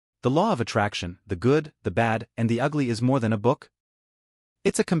The Law of Attraction, The Good, the Bad, and the Ugly is more than a book.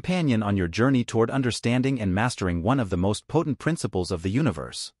 It's a companion on your journey toward understanding and mastering one of the most potent principles of the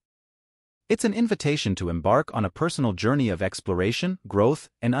universe. It's an invitation to embark on a personal journey of exploration, growth,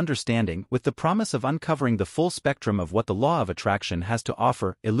 and understanding with the promise of uncovering the full spectrum of what the Law of Attraction has to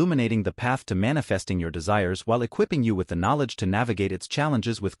offer, illuminating the path to manifesting your desires while equipping you with the knowledge to navigate its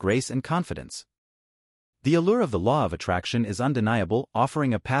challenges with grace and confidence. The allure of the Law of Attraction is undeniable,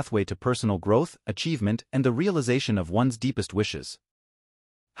 offering a pathway to personal growth, achievement, and the realization of one's deepest wishes.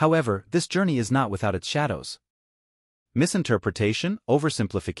 However, this journey is not without its shadows. Misinterpretation,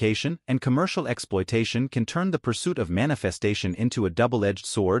 oversimplification, and commercial exploitation can turn the pursuit of manifestation into a double-edged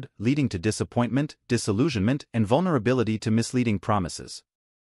sword, leading to disappointment, disillusionment, and vulnerability to misleading promises.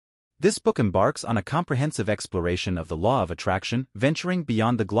 This book embarks on a comprehensive exploration of the Law of Attraction, venturing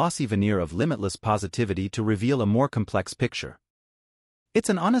beyond the glossy veneer of limitless positivity to reveal a more complex picture. It's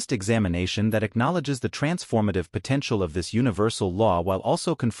an honest examination that acknowledges the transformative potential of this universal law while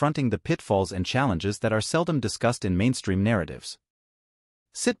also confronting the pitfalls and challenges that are seldom discussed in mainstream narratives.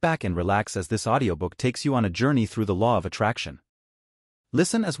 Sit back and relax as this audiobook takes you on a journey through the Law of Attraction.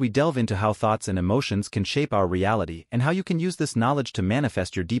 Listen as we delve into how thoughts and emotions can shape our reality and how you can use this knowledge to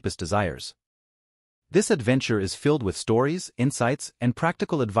manifest your deepest desires. This adventure is filled with stories, insights, and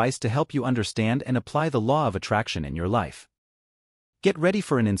practical advice to help you understand and apply the Law of Attraction in your life. Get ready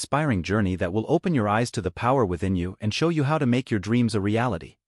for an inspiring journey that will open your eyes to the power within you and show you how to make your dreams a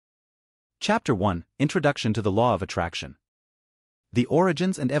reality. Chapter 1: Introduction to the Law of Attraction. The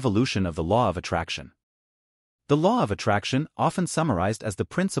origins and evolution of the Law of Attraction. The Law of Attraction, often summarized as the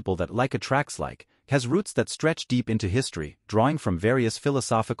principle that like attracts like, has roots that stretch deep into history, drawing from various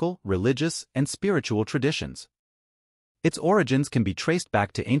philosophical, religious, and spiritual traditions. Its origins can be traced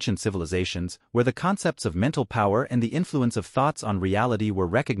back to ancient civilizations, where the concepts of mental power and the influence of thoughts on reality were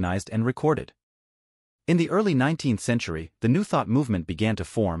recognized and recorded. In the early 19th century, the New Thought movement began to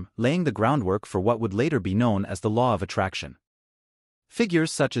form, laying the groundwork for what would later be known as the Law of Attraction.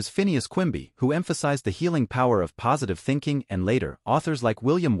 Figures such as Phineas Quimby, who emphasized the healing power of positive thinking, and later, authors like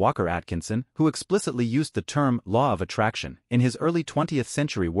William Walker Atkinson, who explicitly used the term Law of Attraction in his early 20th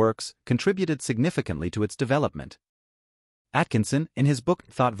century works, contributed significantly to its development. Atkinson, in his book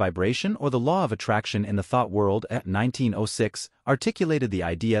Thought Vibration or the Law of Attraction in the Thought World at 1906, articulated the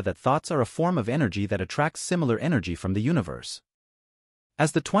idea that thoughts are a form of energy that attracts similar energy from the universe.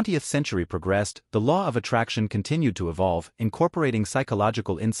 As the 20th century progressed, the Law of Attraction continued to evolve, incorporating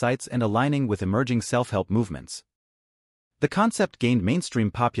psychological insights and aligning with emerging self-help movements. The concept gained mainstream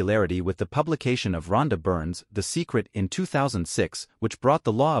popularity with the publication of Rhonda Byrne's The Secret in 2006, which brought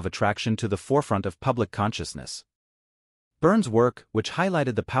the Law of Attraction to the forefront of public consciousness. Byrne's work, which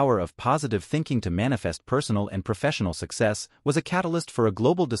highlighted the power of positive thinking to manifest personal and professional success, was a catalyst for a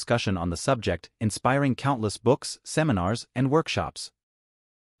global discussion on the subject, inspiring countless books, seminars, and workshops.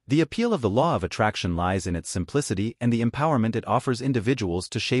 The appeal of the Law of Attraction lies in its simplicity and the empowerment it offers individuals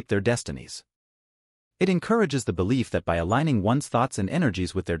to shape their destinies. It encourages the belief that by aligning one's thoughts and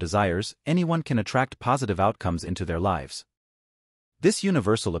energies with their desires, anyone can attract positive outcomes into their lives. This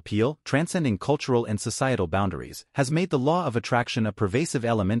universal appeal, transcending cultural and societal boundaries, has made the Law of Attraction a pervasive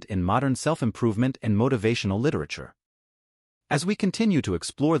element in modern self-improvement and motivational literature. As we continue to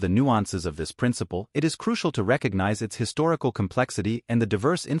explore the nuances of this principle, it is crucial to recognize its historical complexity and the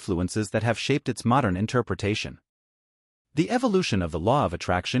diverse influences that have shaped its modern interpretation. The evolution of the Law of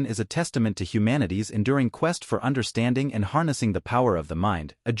Attraction is a testament to humanity's enduring quest for understanding and harnessing the power of the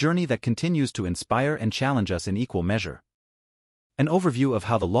mind, a journey that continues to inspire and challenge us in equal measure. An overview of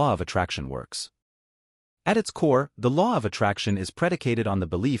how the Law of Attraction works. At its core, the Law of Attraction is predicated on the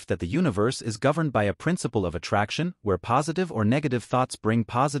belief that the universe is governed by a principle of attraction, where positive or negative thoughts bring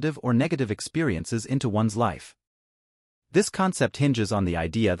positive or negative experiences into one's life. This concept hinges on the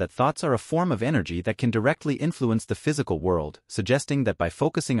idea that thoughts are a form of energy that can directly influence the physical world, suggesting that by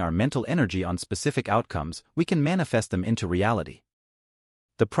focusing our mental energy on specific outcomes, we can manifest them into reality.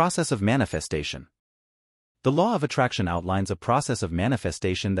 The process of manifestation. The Law of Attraction outlines a process of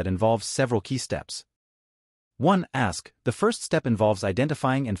manifestation that involves several key steps. 1. Ask. The first step involves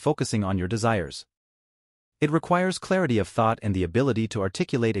identifying and focusing on your desires. It requires clarity of thought and the ability to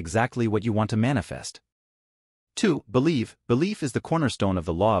articulate exactly what you want to manifest. 2. Believe. Belief is the cornerstone of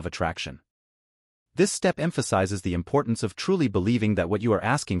the Law of Attraction. This step emphasizes the importance of truly believing that what you are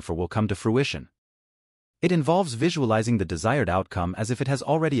asking for will come to fruition. It involves visualizing the desired outcome as if it has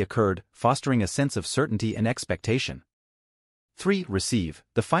already occurred, fostering a sense of certainty and expectation. 3. Receive.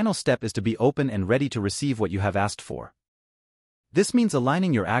 The final step is to be open and ready to receive what you have asked for. This means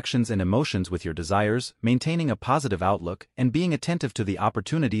aligning your actions and emotions with your desires, maintaining a positive outlook, and being attentive to the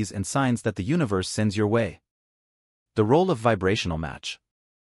opportunities and signs that the universe sends your way. The role of vibrational match.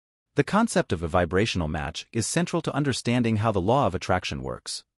 The concept of a vibrational match is central to understanding how the law of attraction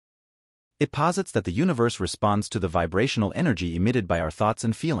works. It posits that the universe responds to the vibrational energy emitted by our thoughts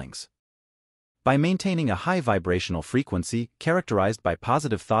and feelings. By maintaining a high vibrational frequency, characterized by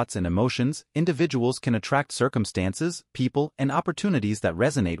positive thoughts and emotions, individuals can attract circumstances, people, and opportunities that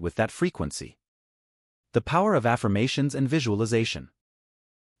resonate with that frequency. The power of affirmations and visualization.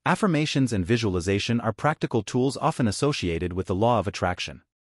 Affirmations and visualization are practical tools often associated with the law of attraction.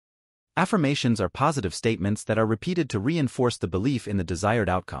 Affirmations are positive statements that are repeated to reinforce the belief in the desired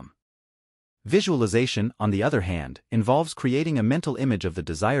outcome. Visualization, on the other hand, involves creating a mental image of the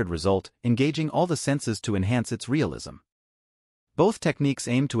desired result, engaging all the senses to enhance its realism. Both techniques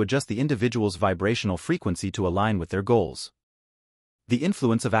aim to adjust the individual's vibrational frequency to align with their goals. The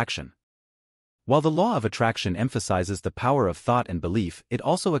influence of action. While the law of attraction emphasizes the power of thought and belief, it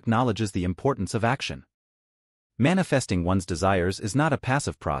also acknowledges the importance of action. Manifesting one's desires is not a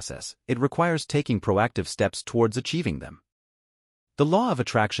passive process, it requires taking proactive steps towards achieving them. The law of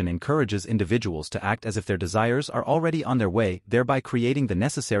attraction encourages individuals to act as if their desires are already on their way, thereby creating the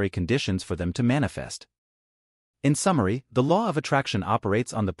necessary conditions for them to manifest. In summary, the law of attraction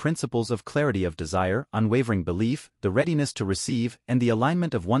operates on the principles of clarity of desire, unwavering belief, the readiness to receive, and the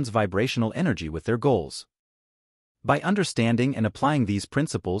alignment of one's vibrational energy with their goals. By understanding and applying these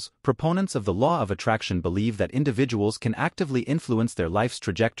principles, proponents of the law of attraction believe that individuals can actively influence their life's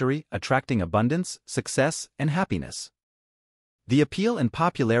trajectory, attracting abundance, success, and happiness. The appeal and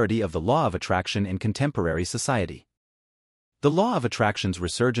popularity of the law of attraction in contemporary society. The law of attraction's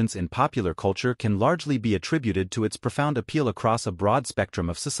resurgence in popular culture can largely be attributed to its profound appeal across a broad spectrum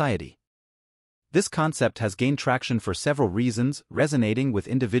of society. This concept has gained traction for several reasons, resonating with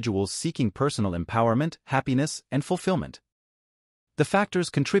individuals seeking personal empowerment, happiness, and fulfillment. The factors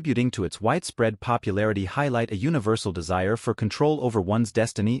contributing to its widespread popularity highlight a universal desire for control over one's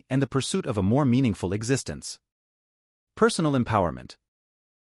destiny and the pursuit of a more meaningful existence. Personal empowerment.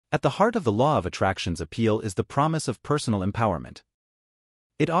 At the heart of the law of attraction's appeal is the promise of personal empowerment.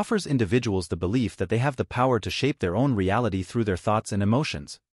 It offers individuals the belief that they have the power to shape their own reality through their thoughts and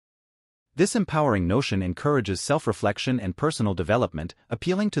emotions. This empowering notion encourages self-reflection and personal development,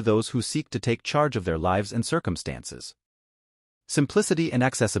 appealing to those who seek to take charge of their lives and circumstances. Simplicity and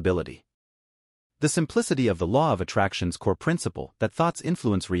accessibility. The simplicity of the law of attraction's core principle, that thoughts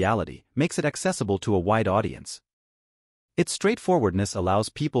influence reality, makes it accessible to a wide audience. Its straightforwardness allows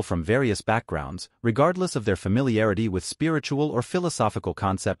people from various backgrounds, regardless of their familiarity with spiritual or philosophical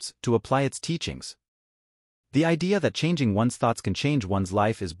concepts, to apply its teachings. The idea that changing one's thoughts can change one's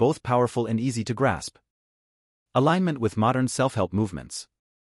life is both powerful and easy to grasp. Alignment with modern self-help movements.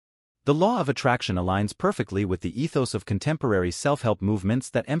 The law of attraction aligns perfectly with the ethos of contemporary self-help movements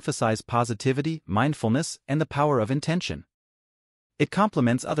that emphasize positivity, mindfulness, and the power of intention. It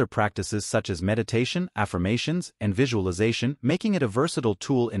complements other practices such as meditation, affirmations, and visualization, making it a versatile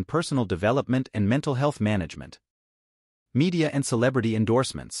tool in personal development and mental health management. Media and celebrity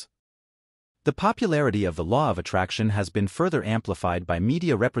endorsements. The popularity of the law of attraction has been further amplified by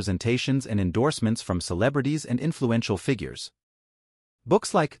media representations and endorsements from celebrities and influential figures.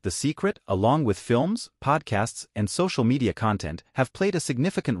 Books like The Secret, along with films, podcasts, and social media content, have played a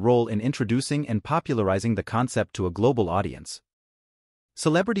significant role in introducing and popularizing the concept to a global audience.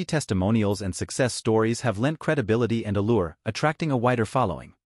 Celebrity testimonials and success stories have lent credibility and allure, attracting a wider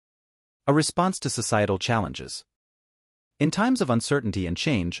following. A response to societal challenges. In times of uncertainty and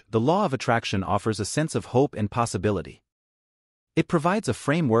change, the law of attraction offers a sense of hope and possibility. It provides a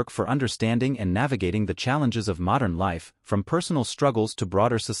framework for understanding and navigating the challenges of modern life, from personal struggles to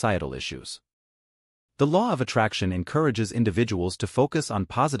broader societal issues. The law of attraction encourages individuals to focus on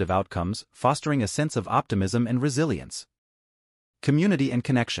positive outcomes, fostering a sense of optimism and resilience. Community and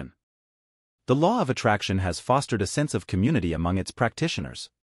connection. The law of attraction has fostered a sense of community among its practitioners.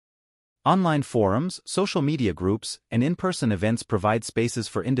 Online forums, social media groups, and in-person events provide spaces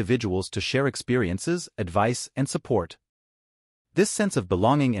for individuals to share experiences, advice, and support. This sense of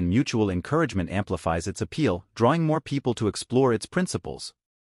belonging and mutual encouragement amplifies its appeal, drawing more people to explore its principles.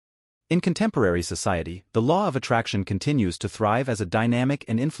 In contemporary society, the law of attraction continues to thrive as a dynamic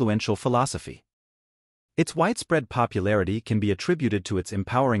and influential philosophy. Its widespread popularity can be attributed to its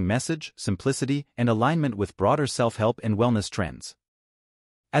empowering message, simplicity, and alignment with broader self-help and wellness trends.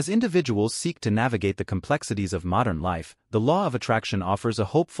 As individuals seek to navigate the complexities of modern life, the law of attraction offers a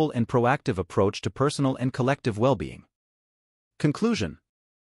hopeful and proactive approach to personal and collective well-being. Conclusion.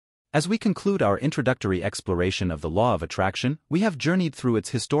 As we conclude our introductory exploration of the law of attraction, we have journeyed through its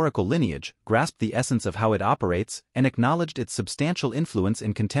historical lineage, grasped the essence of how it operates, and acknowledged its substantial influence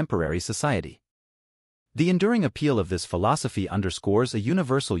in contemporary society. The enduring appeal of this philosophy underscores a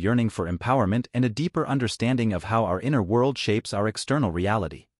universal yearning for empowerment and a deeper understanding of how our inner world shapes our external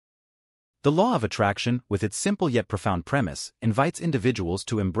reality. The law of attraction, with its simple yet profound premise, invites individuals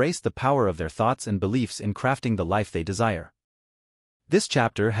to embrace the power of their thoughts and beliefs in crafting the life they desire. This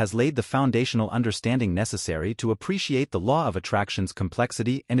chapter has laid the foundational understanding necessary to appreciate the law of attraction's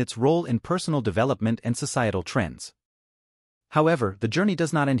complexity and its role in personal development and societal trends. However, the journey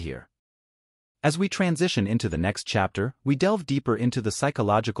does not end here. As we transition into the next chapter, we delve deeper into the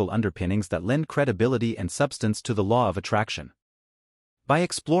psychological underpinnings that lend credibility and substance to the law of attraction. By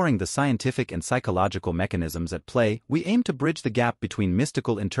exploring the scientific and psychological mechanisms at play, we aim to bridge the gap between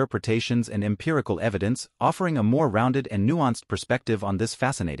mystical interpretations and empirical evidence, offering a more rounded and nuanced perspective on this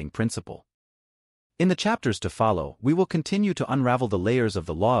fascinating principle. In the chapters to follow, we will continue to unravel the layers of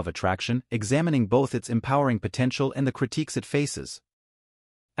the law of attraction, examining both its empowering potential and the critiques it faces.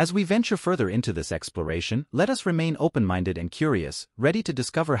 As we venture further into this exploration, let us remain open-minded and curious, ready to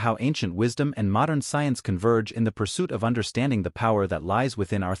discover how ancient wisdom and modern science converge in the pursuit of understanding the power that lies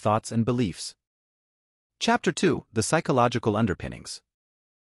within our thoughts and beliefs. Chapter 2: The Psychological Underpinnings.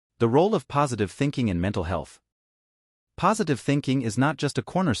 The role of positive thinking in mental health. Positive thinking is not just a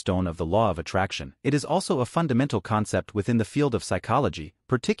cornerstone of the law of attraction, it is also a fundamental concept within the field of psychology,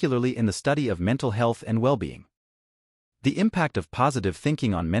 particularly in the study of mental health and well-being. The impact of positive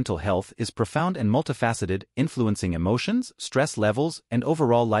thinking on mental health is profound and multifaceted, influencing emotions, stress levels, and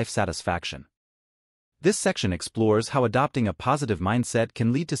overall life satisfaction. This section explores how adopting a positive mindset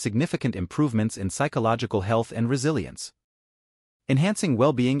can lead to significant improvements in psychological health and resilience. Enhancing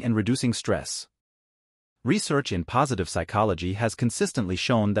well-being and reducing stress. Research in positive psychology has consistently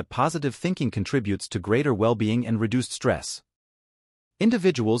shown that positive thinking contributes to greater well-being and reduced stress.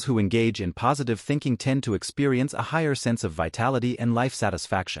 Individuals who engage in positive thinking tend to experience a higher sense of vitality and life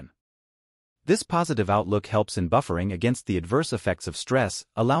satisfaction. This positive outlook helps in buffering against the adverse effects of stress,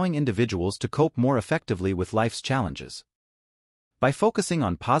 allowing individuals to cope more effectively with life's challenges. By focusing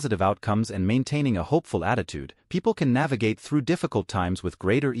on positive outcomes and maintaining a hopeful attitude, people can navigate through difficult times with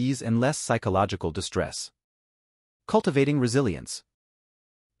greater ease and less psychological distress. Cultivating resilience.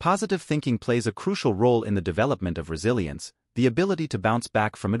 Positive thinking plays a crucial role in the development of resilience, the ability to bounce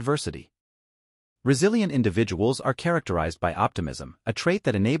back from adversity. Resilient individuals are characterized by optimism, a trait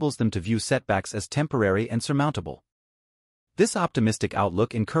that enables them to view setbacks as temporary and surmountable. This optimistic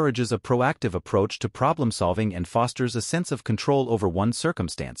outlook encourages a proactive approach to problem-solving and fosters a sense of control over one's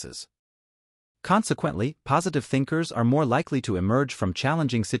circumstances. Consequently, positive thinkers are more likely to emerge from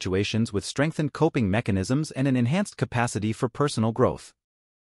challenging situations with strengthened coping mechanisms and an enhanced capacity for personal growth.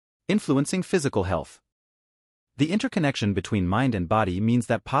 Influencing physical health. The interconnection between mind and body means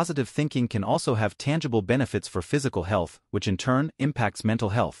that positive thinking can also have tangible benefits for physical health, which in turn impacts mental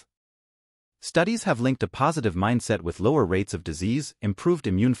health. Studies have linked a positive mindset with lower rates of disease, improved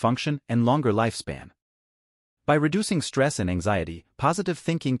immune function, and longer lifespan. By reducing stress and anxiety, positive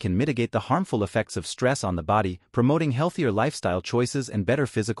thinking can mitigate the harmful effects of stress on the body, promoting healthier lifestyle choices and better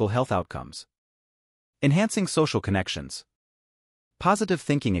physical health outcomes. Enhancing social connections. Positive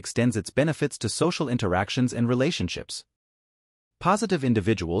thinking extends its benefits to social interactions and relationships. Positive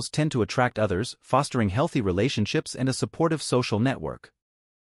individuals tend to attract others, fostering healthy relationships and a supportive social network.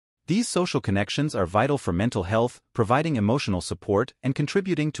 These social connections are vital for mental health, providing emotional support and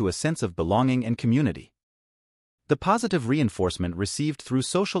contributing to a sense of belonging and community. The positive reinforcement received through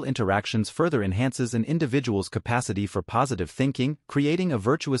social interactions further enhances an individual's capacity for positive thinking, creating a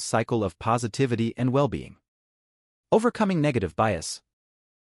virtuous cycle of positivity and well-being. Overcoming negative bias.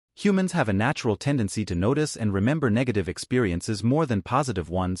 Humans have a natural tendency to notice and remember negative experiences more than positive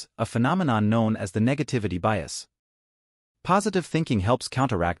ones, a phenomenon known as the negativity bias. Positive thinking helps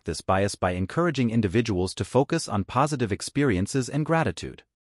counteract this bias by encouraging individuals to focus on positive experiences and gratitude.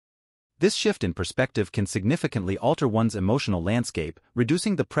 This shift in perspective can significantly alter one's emotional landscape,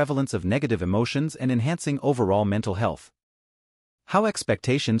 reducing the prevalence of negative emotions and enhancing overall mental health. How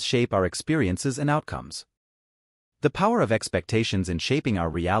expectations shape our experiences and outcomes. The power of expectations in shaping our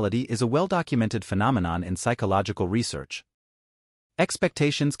reality is a well-documented phenomenon in psychological research.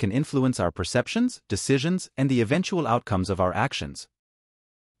 Expectations can influence our perceptions, decisions, and the eventual outcomes of our actions.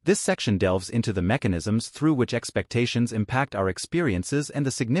 This section delves into the mechanisms through which expectations impact our experiences and the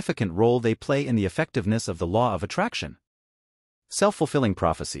significant role they play in the effectiveness of the law of attraction. Self-fulfilling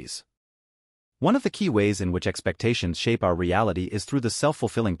prophecies. One of the key ways in which expectations shape our reality is through the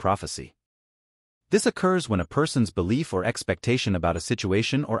self-fulfilling prophecy. This occurs when a person's belief or expectation about a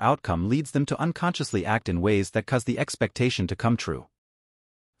situation or outcome leads them to unconsciously act in ways that cause the expectation to come true.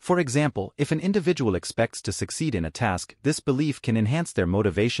 For example, if an individual expects to succeed in a task, this belief can enhance their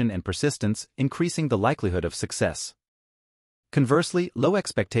motivation and persistence, increasing the likelihood of success. Conversely, low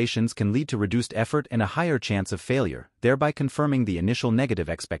expectations can lead to reduced effort and a higher chance of failure, thereby confirming the initial negative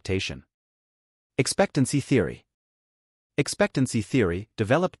expectation. Expectancy theory. Expectancy theory,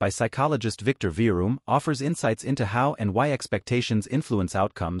 developed by psychologist Victor Vierum, offers insights into how and why expectations influence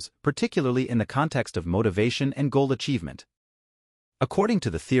outcomes, particularly in the context of motivation and goal achievement. According to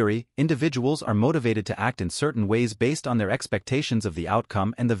the theory, individuals are motivated to act in certain ways based on their expectations of the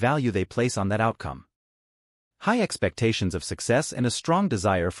outcome and the value they place on that outcome. High expectations of success and a strong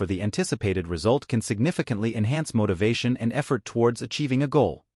desire for the anticipated result can significantly enhance motivation and effort towards achieving a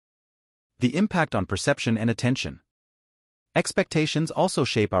goal. The impact on perception and attention. Expectations also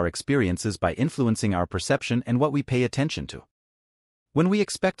shape our experiences by influencing our perception and what we pay attention to. When we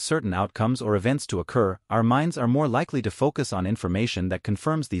expect certain outcomes or events to occur, our minds are more likely to focus on information that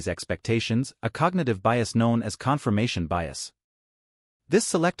confirms these expectations, a cognitive bias known as confirmation bias. This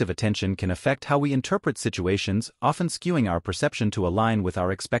selective attention can affect how we interpret situations, often skewing our perception to align with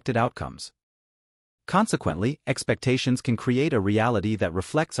our expected outcomes. Consequently, expectations can create a reality that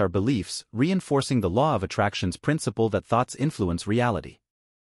reflects our beliefs, reinforcing the law of attraction's principle that thoughts influence reality.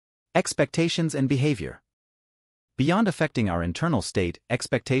 Expectations and behavior. Beyond affecting our internal state,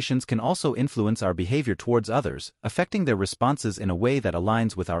 expectations can also influence our behavior towards others, affecting their responses in a way that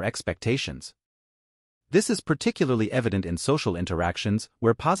aligns with our expectations. This is particularly evident in social interactions,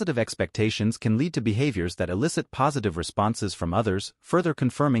 where positive expectations can lead to behaviors that elicit positive responses from others, further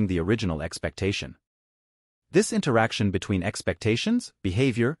confirming the original expectation. This interaction between expectations,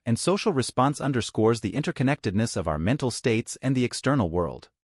 behavior, and social response underscores the interconnectedness of our mental states and the external world.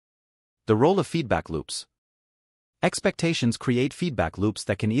 The role of feedback loops. Expectations create feedback loops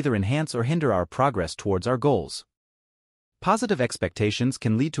that can either enhance or hinder our progress towards our goals. Positive expectations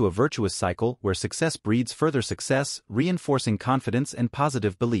can lead to a virtuous cycle where success breeds further success, reinforcing confidence and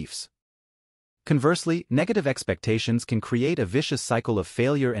positive beliefs. Conversely, negative expectations can create a vicious cycle of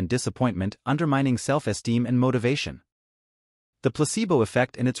failure and disappointment, undermining self-esteem and motivation. The placebo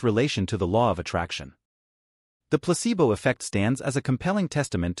effect and its relation to the law of attraction. The placebo effect stands as a compelling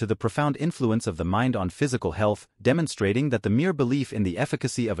testament to the profound influence of the mind on physical health, demonstrating that the mere belief in the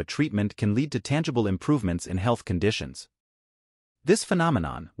efficacy of a treatment can lead to tangible improvements in health conditions. This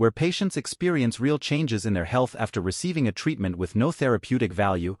phenomenon, where patients experience real changes in their health after receiving a treatment with no therapeutic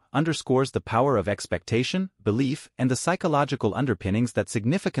value, underscores the power of expectation, belief, and the psychological underpinnings that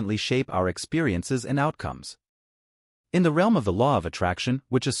significantly shape our experiences and outcomes. In the realm of the law of attraction,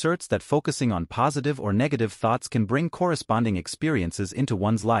 which asserts that focusing on positive or negative thoughts can bring corresponding experiences into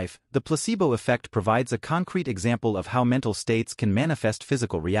one's life, the placebo effect provides a concrete example of how mental states can manifest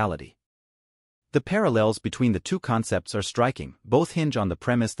physical reality. The parallels between the two concepts are striking. Both hinge on the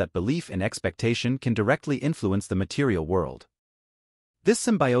premise that belief and expectation can directly influence the material world. This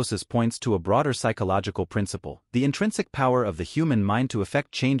symbiosis points to a broader psychological principle, the intrinsic power of the human mind to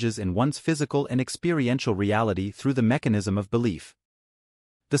effect changes in one's physical and experiential reality through the mechanism of belief.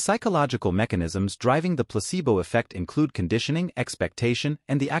 The psychological mechanisms driving the placebo effect include conditioning, expectation,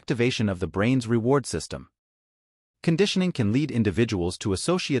 and the activation of the brain's reward system. Conditioning can lead individuals to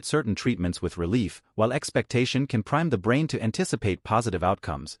associate certain treatments with relief, while expectation can prime the brain to anticipate positive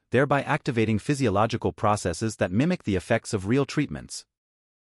outcomes, thereby activating physiological processes that mimic the effects of real treatments.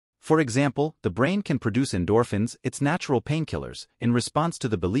 For example, the brain can produce endorphins, its natural painkillers, in response to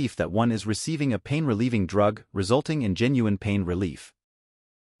the belief that one is receiving a pain-relieving drug, resulting in genuine pain relief.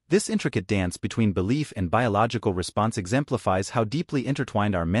 This intricate dance between belief and biological response exemplifies how deeply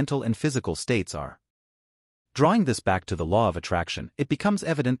intertwined our mental and physical states are. Drawing this back to the law of attraction, it becomes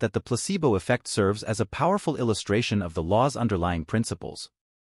evident that the placebo effect serves as a powerful illustration of the law's underlying principles.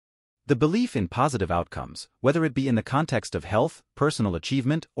 The belief in positive outcomes, whether it be in the context of health, personal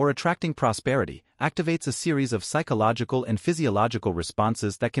achievement, or attracting prosperity, activates a series of psychological and physiological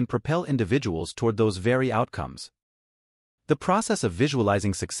responses that can propel individuals toward those very outcomes. The process of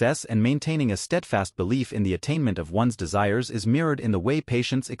visualizing success and maintaining a steadfast belief in the attainment of one's desires is mirrored in the way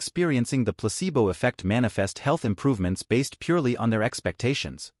patients experiencing the placebo effect manifest health improvements based purely on their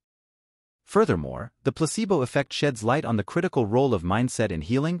expectations. Furthermore, the placebo effect sheds light on the critical role of mindset in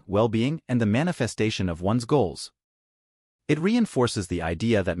healing, well-being, and the manifestation of one's goals. It reinforces the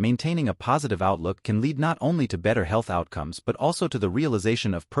idea that maintaining a positive outlook can lead not only to better health outcomes but also to the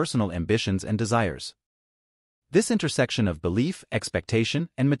realization of personal ambitions and desires. This intersection of belief, expectation,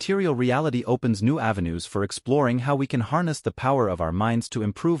 and material reality opens new avenues for exploring how we can harness the power of our minds to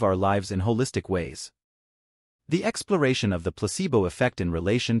improve our lives in holistic ways. The exploration of the placebo effect in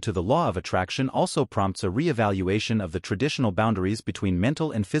relation to the law of attraction also prompts a re-evaluation of the traditional boundaries between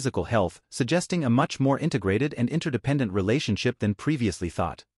mental and physical health, suggesting a much more integrated and interdependent relationship than previously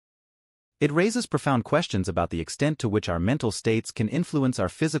thought. It raises profound questions about the extent to which our mental states can influence our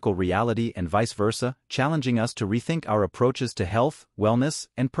physical reality and vice versa, challenging us to rethink our approaches to health, wellness,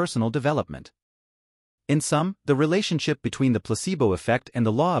 and personal development. In sum, the relationship between the placebo effect and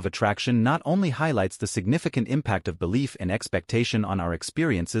the law of attraction not only highlights the significant impact of belief and expectation on our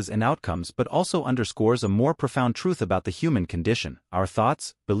experiences and outcomes but also underscores a more profound truth about the human condition: our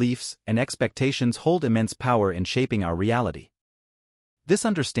thoughts, beliefs, and expectations hold immense power in shaping our reality. This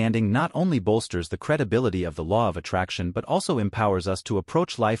understanding not only bolsters the credibility of the law of attraction but also empowers us to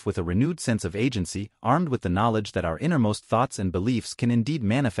approach life with a renewed sense of agency, armed with the knowledge that our innermost thoughts and beliefs can indeed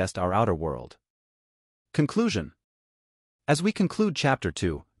manifest our outer world. Conclusion. As we conclude Chapter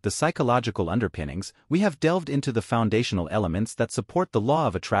 2, The Psychological Underpinnings, we have delved into the foundational elements that support the law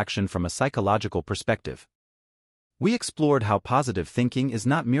of attraction from a psychological perspective. We explored how positive thinking is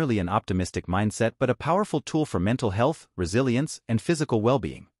not merely an optimistic mindset but a powerful tool for mental health, resilience, and physical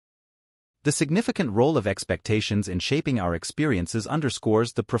well-being. The significant role of expectations in shaping our experiences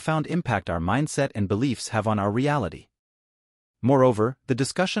underscores the profound impact our mindset and beliefs have on our reality. Moreover, the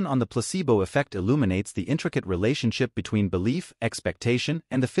discussion on the placebo effect illuminates the intricate relationship between belief, expectation,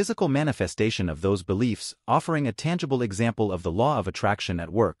 and the physical manifestation of those beliefs, offering a tangible example of the law of attraction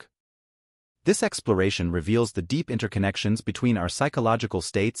at work. This exploration reveals the deep interconnections between our psychological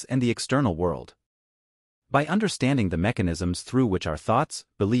states and the external world. By understanding the mechanisms through which our thoughts,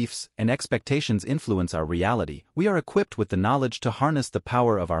 beliefs, and expectations influence our reality, we are equipped with the knowledge to harness the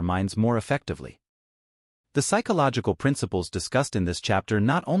power of our minds more effectively. The psychological principles discussed in this chapter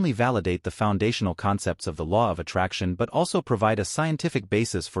not only validate the foundational concepts of the law of attraction but also provide a scientific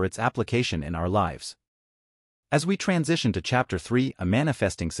basis for its application in our lives. As we transition to Chapter 3, A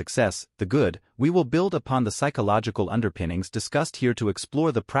Manifesting Success, the Good, we will build upon the psychological underpinnings discussed here to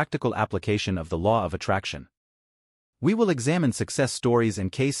explore the practical application of the law of attraction. We will examine success stories and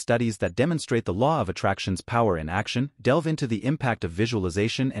case studies that demonstrate the law of attraction's power in action, delve into the impact of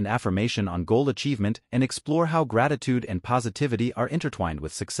visualization and affirmation on goal achievement, and explore how gratitude and positivity are intertwined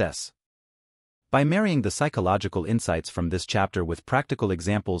with success. By marrying the psychological insights from this chapter with practical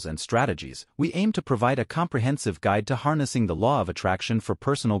examples and strategies, we aim to provide a comprehensive guide to harnessing the law of attraction for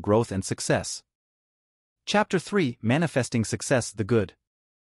personal growth and success. Chapter 3, Manifesting Success, the Good.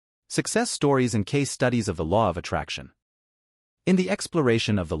 Success stories and case studies of the law of attraction. In the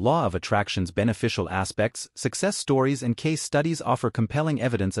exploration of the law of attraction's beneficial aspects, success stories and case studies offer compelling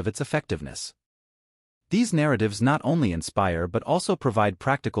evidence of its effectiveness. These narratives not only inspire but also provide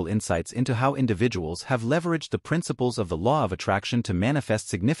practical insights into how individuals have leveraged the principles of the law of attraction to manifest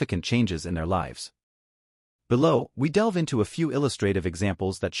significant changes in their lives. Below, we delve into a few illustrative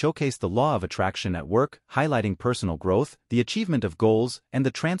examples that showcase the law of attraction at work, highlighting personal growth, the achievement of goals, and the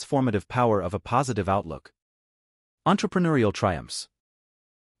transformative power of a positive outlook. Entrepreneurial triumphs.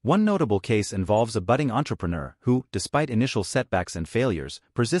 One notable case involves a budding entrepreneur who, despite initial setbacks and failures,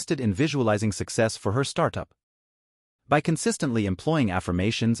 persisted in visualizing success for her startup. By consistently employing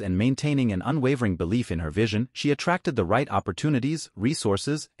affirmations and maintaining an unwavering belief in her vision, she attracted the right opportunities,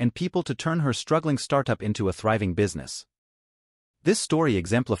 resources, and people to turn her struggling startup into a thriving business. This story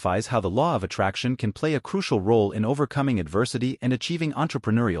exemplifies how the law of attraction can play a crucial role in overcoming adversity and achieving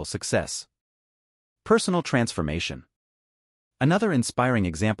entrepreneurial success. Personal transformation. Another inspiring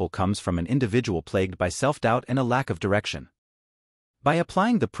example comes from an individual plagued by self-doubt and a lack of direction. By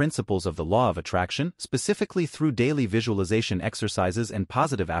applying the principles of the law of attraction, specifically through daily visualization exercises and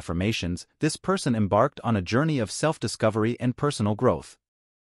positive affirmations, this person embarked on a journey of self-discovery and personal growth.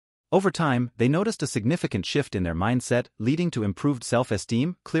 Over time, they noticed a significant shift in their mindset, leading to improved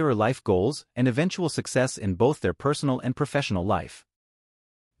self-esteem, clearer life goals, and eventual success in both their personal and professional life.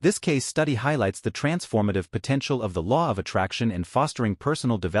 This case study highlights the transformative potential of the law of attraction in fostering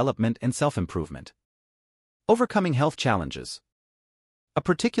personal development and self-improvement. Overcoming health challenges. A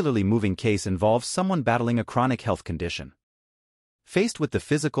particularly moving case involves someone battling a chronic health condition. Faced with the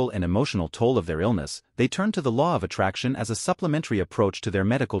physical and emotional toll of their illness, they turn to the law of attraction as a supplementary approach to their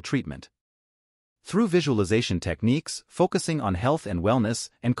medical treatment. Through visualization techniques, focusing on health and wellness,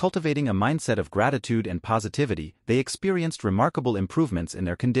 and cultivating a mindset of gratitude and positivity, they experienced remarkable improvements in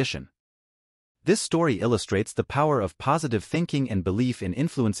their condition. This story illustrates the power of positive thinking and belief in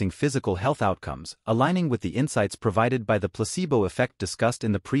influencing physical health outcomes, aligning with the insights provided by the placebo effect discussed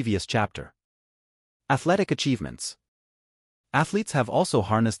in the previous chapter. Athletic achievements. Athletes have also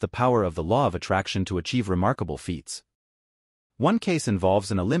harnessed the power of the law of attraction to achieve remarkable feats. One case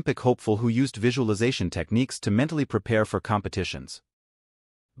involves an Olympic hopeful who used visualization techniques to mentally prepare for competitions.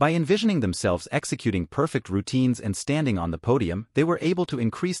 By envisioning themselves executing perfect routines and standing on the podium, they were able to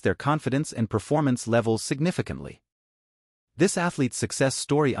increase their confidence and performance levels significantly. This athlete's success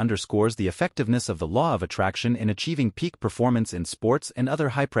story underscores the effectiveness of the law of attraction in achieving peak performance in sports and other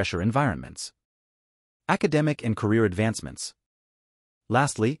high-pressure environments. Academic and career advancements.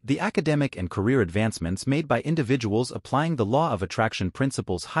 Lastly, the academic and career advancements made by individuals applying the law of attraction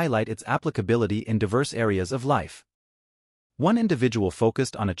principles highlight its applicability in diverse areas of life. One individual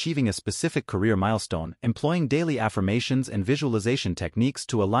focused on achieving a specific career milestone, employing daily affirmations and visualization techniques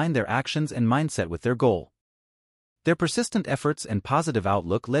to align their actions and mindset with their goal. Their persistent efforts and positive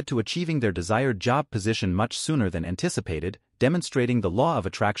outlook led to achieving their desired job position much sooner than anticipated, demonstrating the law of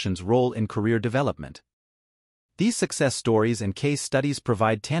attraction's role in career development. These success stories and case studies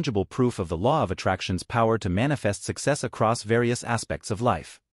provide tangible proof of the law of attraction's power to manifest success across various aspects of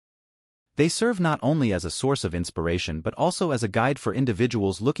life. They serve not only as a source of inspiration but also as a guide for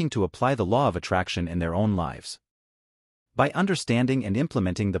individuals looking to apply the law of attraction in their own lives. By understanding and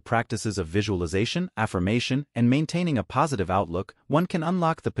implementing the practices of visualization, affirmation, and maintaining a positive outlook, one can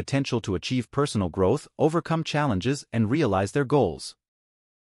unlock the potential to achieve personal growth, overcome challenges, and realize their goals.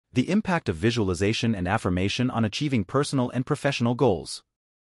 The impact of visualization and affirmation on achieving personal and professional goals.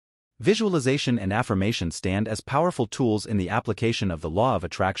 Visualization and affirmation stand as powerful tools in the application of the law of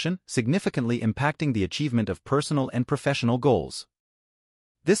attraction, significantly impacting the achievement of personal and professional goals.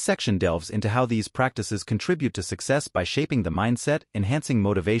 This section delves into how these practices contribute to success by shaping the mindset, enhancing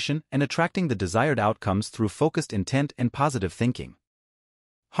motivation, and attracting the desired outcomes through focused intent and positive thinking.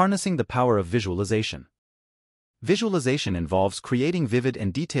 Harnessing the power of visualization. Visualization involves creating vivid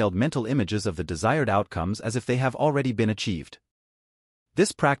and detailed mental images of the desired outcomes as if they have already been achieved.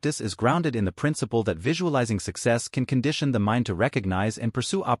 This practice is grounded in the principle that visualizing success can condition the mind to recognize and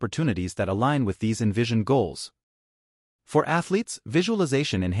pursue opportunities that align with these envisioned goals. For athletes,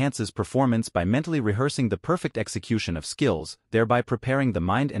 visualization enhances performance by mentally rehearsing the perfect execution of skills, thereby preparing the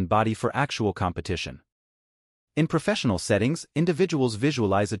mind and body for actual competition. In professional settings, individuals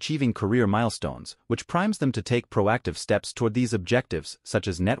visualize achieving career milestones, which primes them to take proactive steps toward these objectives, such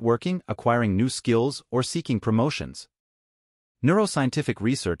as networking, acquiring new skills, or seeking promotions. Neuroscientific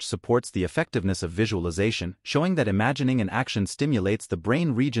research supports the effectiveness of visualization, showing that imagining an action stimulates the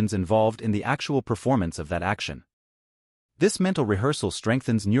brain regions involved in the actual performance of that action. This mental rehearsal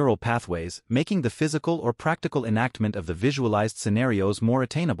strengthens neural pathways, making the physical or practical enactment of the visualized scenarios more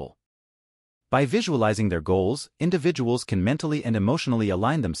attainable. By visualizing their goals, individuals can mentally and emotionally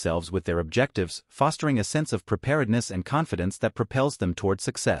align themselves with their objectives, fostering a sense of preparedness and confidence that propels them toward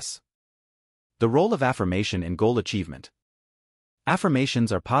success. The role of affirmation in goal achievement.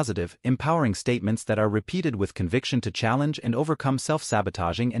 Affirmations are positive, empowering statements that are repeated with conviction to challenge and overcome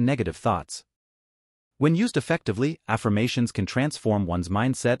self-sabotaging and negative thoughts. When used effectively, affirmations can transform one's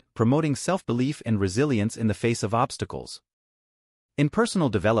mindset, promoting self-belief and resilience in the face of obstacles. In personal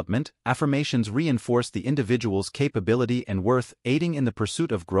development, affirmations reinforce the individual's capability and worth, aiding in the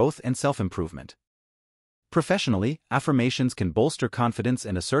pursuit of growth and self-improvement. Professionally, affirmations can bolster confidence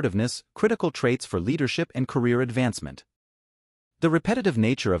and assertiveness, critical traits for leadership and career advancement. The repetitive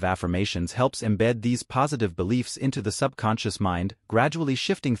nature of affirmations helps embed these positive beliefs into the subconscious mind, gradually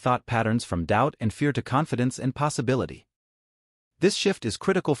shifting thought patterns from doubt and fear to confidence and possibility. This shift is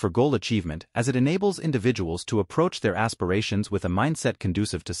critical for goal achievement as it enables individuals to approach their aspirations with a mindset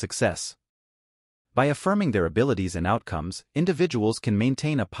conducive to success. By affirming their abilities and outcomes, individuals can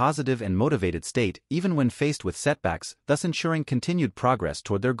maintain a positive and motivated state even when faced with setbacks, thus ensuring continued progress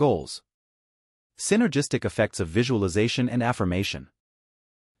toward their goals. Synergistic effects of visualization and affirmation.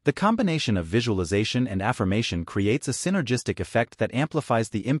 The combination of visualization and affirmation creates a synergistic effect that amplifies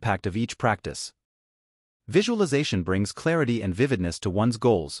the impact of each practice. Visualization brings clarity and vividness to one's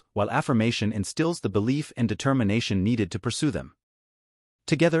goals, while affirmation instills the belief and determination needed to pursue them.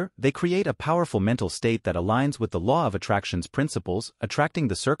 Together, they create a powerful mental state that aligns with the law of attraction's principles, attracting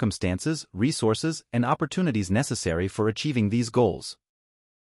the circumstances, resources, and opportunities necessary for achieving these goals.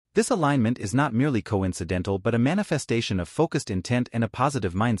 This alignment is not merely coincidental but a manifestation of focused intent and a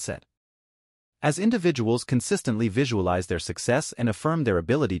positive mindset. As individuals consistently visualize their success and affirm their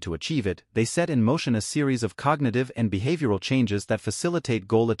ability to achieve it, they set in motion a series of cognitive and behavioral changes that facilitate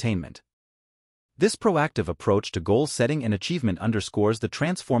goal attainment. This proactive approach to goal setting and achievement underscores the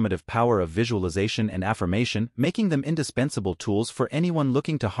transformative power of visualization and affirmation, making them indispensable tools for anyone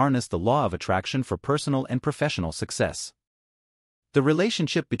looking to harness the law of attraction for personal and professional success. The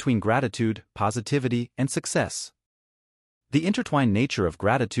relationship between gratitude, positivity, and success. The intertwined nature of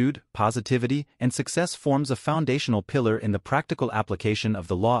gratitude, positivity, and success forms a foundational pillar in the practical application of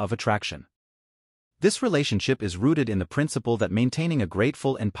the law of attraction. This relationship is rooted in the principle that maintaining a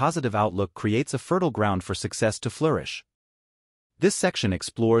grateful and positive outlook creates a fertile ground for success to flourish. This section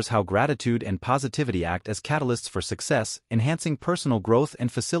explores how gratitude and positivity act as catalysts for success, enhancing personal growth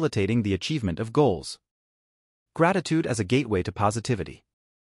and facilitating the achievement of goals. Gratitude as a gateway to positivity.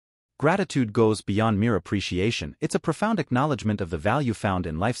 Gratitude goes beyond mere appreciation. It's a profound acknowledgement of the value found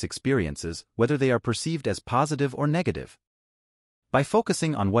in life's experiences, whether they are perceived as positive or negative. By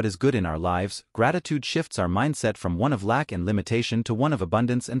focusing on what is good in our lives, gratitude shifts our mindset from one of lack and limitation to one of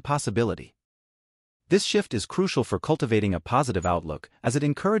abundance and possibility. This shift is crucial for cultivating a positive outlook, as it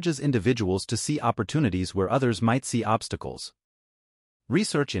encourages individuals to see opportunities where others might see obstacles.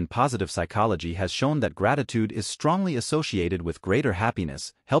 Research in positive psychology has shown that gratitude is strongly associated with greater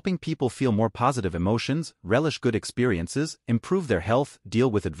happiness, helping people feel more positive emotions, relish good experiences, improve their health, deal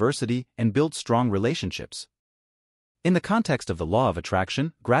with adversity, and build strong relationships. In the context of the law of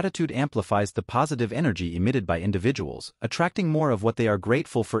attraction, gratitude amplifies the positive energy emitted by individuals, attracting more of what they are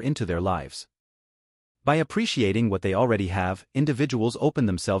grateful for into their lives. By appreciating what they already have, individuals open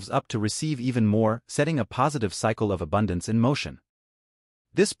themselves up to receive even more, setting a positive cycle of abundance in motion.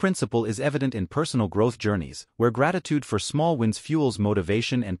 This principle is evident in personal growth journeys, where gratitude for small wins fuels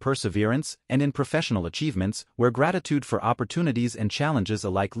motivation and perseverance, and in professional achievements, where gratitude for opportunities and challenges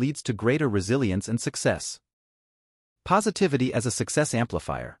alike leads to greater resilience and success. Positivity as a success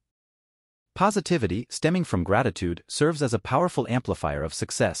amplifier. Positivity, stemming from gratitude, serves as a powerful amplifier of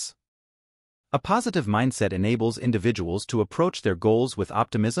success. A positive mindset enables individuals to approach their goals with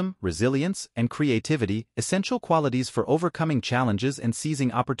optimism, resilience, and creativity, essential qualities for overcoming challenges and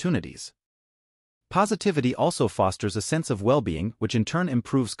seizing opportunities. Positivity also fosters a sense of well-being, which in turn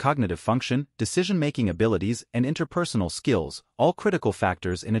improves cognitive function, decision-making abilities, and interpersonal skills, all critical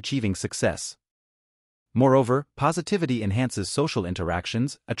factors in achieving success. Moreover, positivity enhances social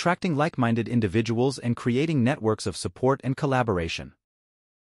interactions, attracting like-minded individuals and creating networks of support and collaboration.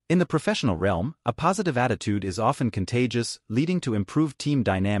 In the professional realm, a positive attitude is often contagious, leading to improved team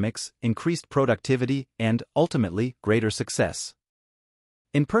dynamics, increased productivity, and, ultimately, greater success.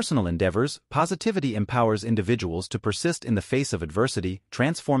 In personal endeavors, positivity empowers individuals to persist in the face of adversity,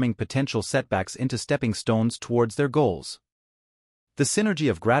 transforming potential setbacks into stepping stones towards their goals. The synergy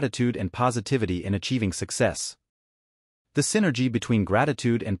of gratitude and positivity in achieving success. The synergy between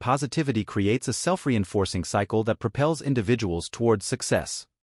gratitude and positivity creates a self-reinforcing cycle that propels individuals towards success.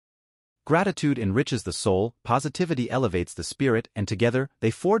 Gratitude enriches the soul, positivity elevates the spirit, and together, they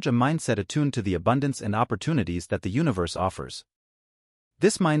forge a mindset attuned to the abundance and opportunities that the universe offers.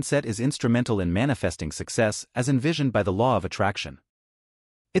 This mindset is instrumental in manifesting success, as envisioned by the law of attraction.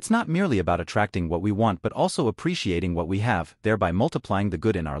 It's not merely about attracting what we want but also appreciating what we have, thereby multiplying the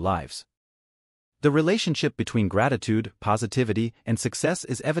good in our lives. The relationship between gratitude, positivity, and success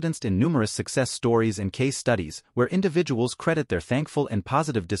is evidenced in numerous success stories and case studies, where individuals credit their thankful and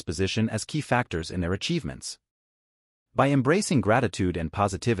positive disposition as key factors in their achievements. By embracing gratitude and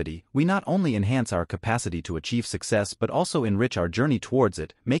positivity, we not only enhance our capacity to achieve success but also enrich our journey towards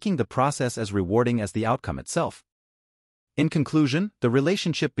it, making the process as rewarding as the outcome itself. In conclusion, the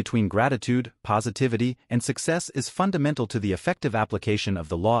relationship between gratitude, positivity, and success is fundamental to the effective application of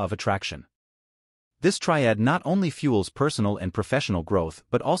the law of attraction. This triad not only fuels personal and professional growth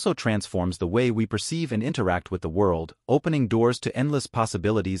but also transforms the way we perceive and interact with the world, opening doors to endless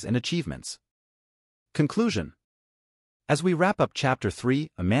possibilities and achievements. Conclusion. As we wrap up Chapter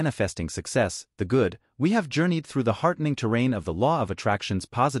 3, A Manifesting Success, the Good, we have journeyed through the heartening terrain of the law of attraction's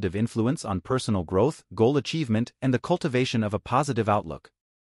positive influence on personal growth, goal achievement, and the cultivation of a positive outlook.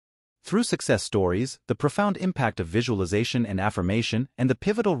 Through success stories, the profound impact of visualization and affirmation, and the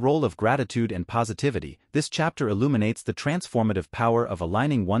pivotal role of gratitude and positivity, this chapter illuminates the transformative power of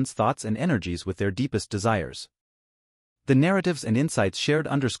aligning one's thoughts and energies with their deepest desires. The narratives and insights shared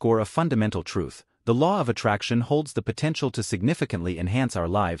underscore a fundamental truth: the law of attraction holds the potential to significantly enhance our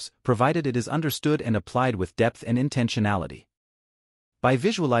lives, provided it is understood and applied with depth and intentionality. By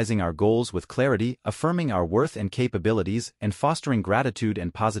visualizing our goals with clarity, affirming our worth and capabilities, and fostering gratitude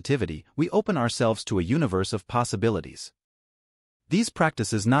and positivity, we open ourselves to a universe of possibilities. These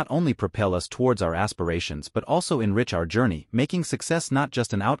practices not only propel us towards our aspirations but also enrich our journey, making success not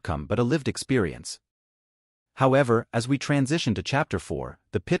just an outcome but a lived experience. However, as we transition to Chapter 4,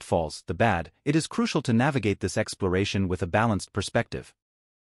 The Pitfalls, the Bad, it is crucial to navigate this exploration with a balanced perspective.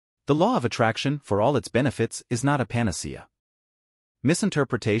 The law of attraction, for all its benefits, is not a panacea.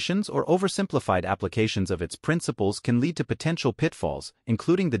 Misinterpretations or oversimplified applications of its principles can lead to potential pitfalls,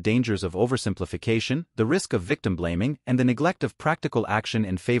 including the dangers of oversimplification, the risk of victim blaming, and the neglect of practical action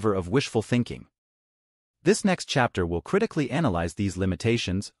in favor of wishful thinking. This next chapter will critically analyze these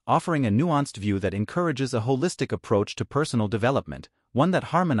limitations, offering a nuanced view that encourages a holistic approach to personal development, one that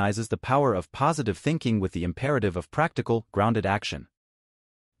harmonizes the power of positive thinking with the imperative of practical, grounded action.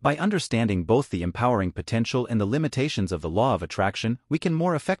 By understanding both the empowering potential and the limitations of the law of attraction, we can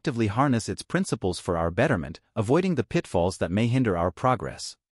more effectively harness its principles for our betterment, avoiding the pitfalls that may hinder our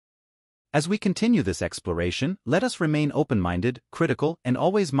progress. As we continue this exploration, let us remain open-minded, critical, and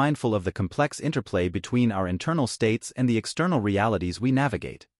always mindful of the complex interplay between our internal states and the external realities we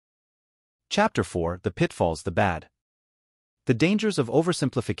navigate. Chapter 4: The Pitfalls, the Bad. The Dangers of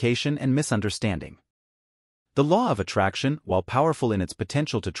Oversimplification and Misunderstanding. The law of attraction, while powerful in its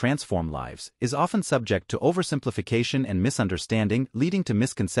potential to transform lives, is often subject to oversimplification and misunderstanding, leading to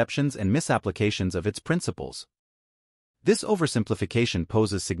misconceptions and misapplications of its principles. This oversimplification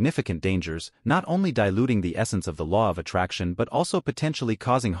poses significant dangers, not only diluting the essence of the law of attraction but also potentially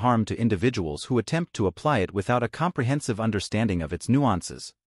causing harm to individuals who attempt to apply it without a comprehensive understanding of its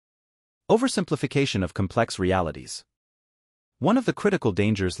nuances. Oversimplification of complex realities. One of the critical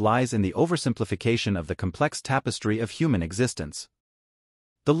dangers lies in the oversimplification of the complex tapestry of human existence.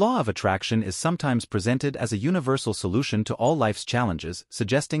 The law of attraction is sometimes presented as a universal solution to all life's challenges,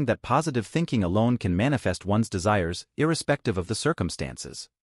 suggesting that positive thinking alone can manifest one's desires, irrespective of the circumstances.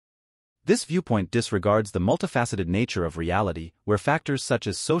 This viewpoint disregards the multifaceted nature of reality, where factors such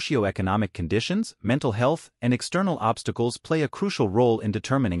as socioeconomic conditions, mental health, and external obstacles play a crucial role in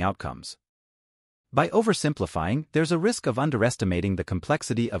determining outcomes. By oversimplifying, there's a risk of underestimating the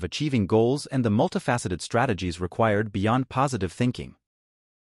complexity of achieving goals and the multifaceted strategies required beyond positive thinking.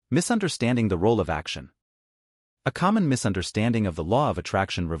 Misunderstanding the role of action. A common misunderstanding of the law of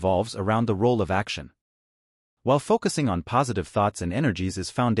attraction revolves around the role of action. While focusing on positive thoughts and energies is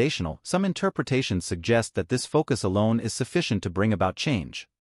foundational, some interpretations suggest that this focus alone is sufficient to bring about change.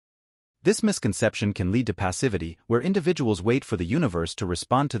 This misconception can lead to passivity, where individuals wait for the universe to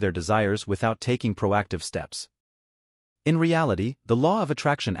respond to their desires without taking proactive steps. In reality, the law of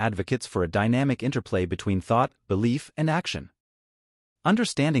attraction advocates for a dynamic interplay between thought, belief, and action.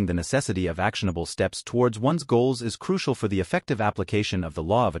 Understanding the necessity of actionable steps towards one's goals is crucial for the effective application of the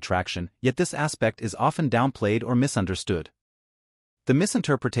law of attraction, yet this aspect is often downplayed or misunderstood. The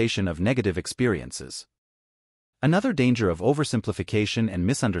misinterpretation of negative experiences. Another danger of oversimplification and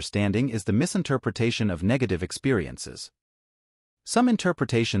misunderstanding is the misinterpretation of negative experiences. Some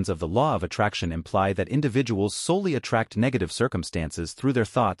interpretations of the law of attraction imply that individuals solely attract negative circumstances through their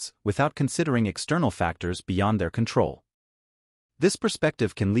thoughts, without considering external factors beyond their control. This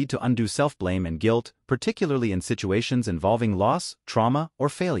perspective can lead to undue self-blame and guilt, particularly in situations involving loss, trauma, or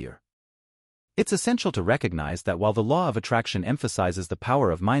failure. It's essential to recognize that while the law of attraction emphasizes the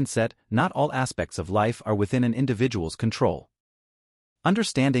power of mindset, not all aspects of life are within an individual's control.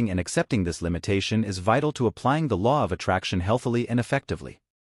 Understanding and accepting this limitation is vital to applying the law of attraction healthily and effectively.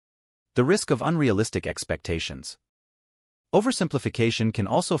 The risk of unrealistic expectations. Oversimplification can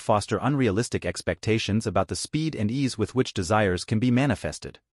also foster unrealistic expectations about the speed and ease with which desires can be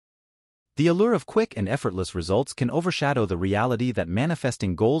manifested. The allure of quick and effortless results can overshadow the reality that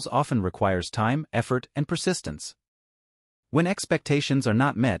manifesting goals often requires time, effort, and persistence. When expectations are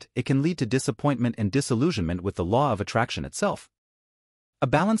not met, it can lead to disappointment and disillusionment with the law of attraction itself. A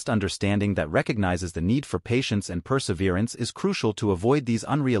balanced understanding that recognizes the need for patience and perseverance is crucial to avoid these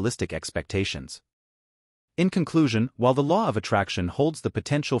unrealistic expectations. In conclusion, while the law of attraction holds the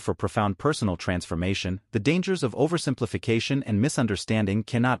potential for profound personal transformation, the dangers of oversimplification and misunderstanding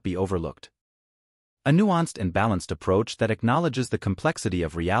cannot be overlooked. A nuanced and balanced approach that acknowledges the complexity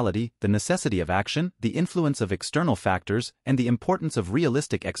of reality, the necessity of action, the influence of external factors, and the importance of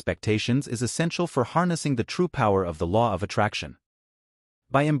realistic expectations is essential for harnessing the true power of the law of attraction.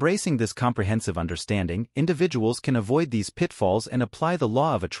 By embracing this comprehensive understanding, individuals can avoid these pitfalls and apply the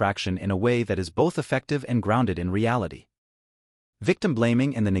law of attraction in a way that is both effective and grounded in reality. Victim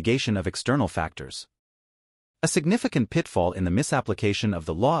blaming and the negation of external factors. A significant pitfall in the misapplication of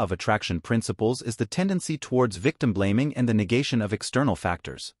the law of attraction principles is the tendency towards victim blaming and the negation of external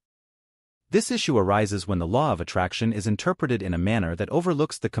factors. This issue arises when the law of attraction is interpreted in a manner that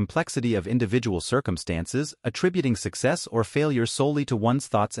overlooks the complexity of individual circumstances, attributing success or failure solely to one's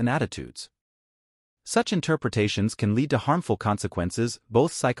thoughts and attitudes. Such interpretations can lead to harmful consequences,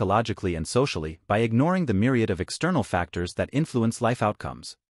 both psychologically and socially, by ignoring the myriad of external factors that influence life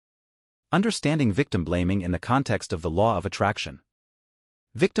outcomes. Understanding victim blaming in the context of the law of attraction.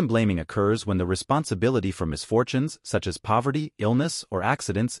 Victim blaming occurs when the responsibility for misfortunes, such as poverty, illness, or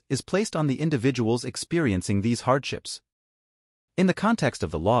accidents, is placed on the individuals experiencing these hardships. In the context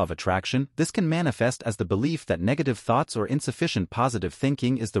of the law of attraction, this can manifest as the belief that negative thoughts or insufficient positive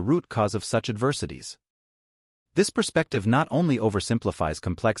thinking is the root cause of such adversities. This perspective not only oversimplifies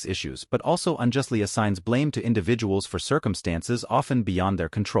complex issues but also unjustly assigns blame to individuals for circumstances often beyond their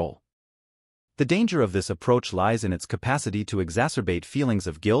control. The danger of this approach lies in its capacity to exacerbate feelings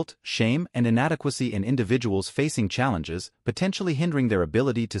of guilt, shame, and inadequacy in individuals facing challenges, potentially hindering their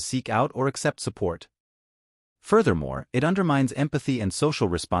ability to seek out or accept support. Furthermore, it undermines empathy and social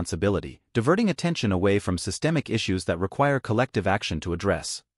responsibility, diverting attention away from systemic issues that require collective action to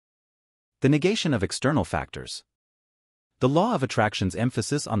address. The negation of external factors. The law of attraction's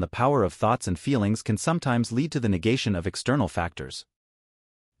emphasis on the power of thoughts and feelings can sometimes lead to the negation of external factors.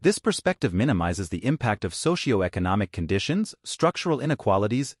 This perspective minimizes the impact of socioeconomic conditions, structural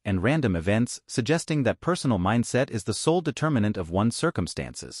inequalities, and random events, suggesting that personal mindset is the sole determinant of one's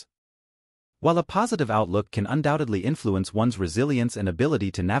circumstances. While a positive outlook can undoubtedly influence one's resilience and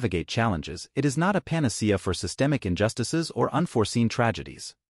ability to navigate challenges, it is not a panacea for systemic injustices or unforeseen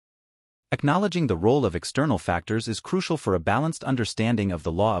tragedies. Acknowledging the role of external factors is crucial for a balanced understanding of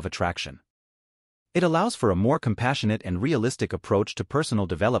the law of attraction. It allows for a more compassionate and realistic approach to personal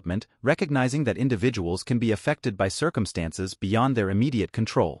development, recognizing that individuals can be affected by circumstances beyond their immediate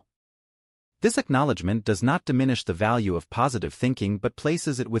control. This acknowledgement does not diminish the value of positive thinking but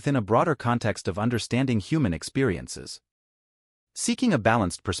places it within a broader context of understanding human experiences. Seeking a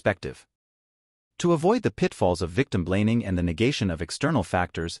balanced perspective. To avoid the pitfalls of victim blaming and the negation of external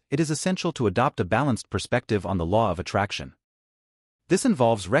factors, it is essential to adopt a balanced perspective on the law of attraction. This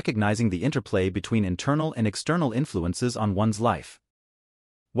involves recognizing the interplay between internal and external influences on one's life.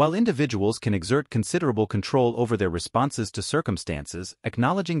 While individuals can exert considerable control over their responses to circumstances,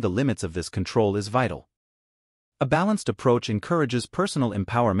 acknowledging the limits of this control is vital. A balanced approach encourages personal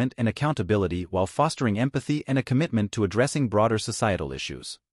empowerment and accountability while fostering empathy and a commitment to addressing broader societal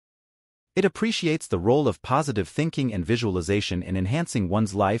issues. It appreciates the role of positive thinking and visualization in enhancing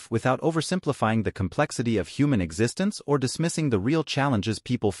one's life without oversimplifying the complexity of human existence or dismissing the real challenges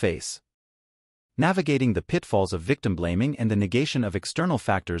people face. Navigating the pitfalls of victim blaming and the negation of external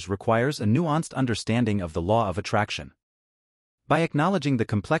factors requires a nuanced understanding of the law of attraction. By acknowledging the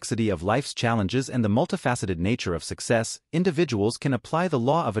complexity of life's challenges and the multifaceted nature of success, individuals can apply the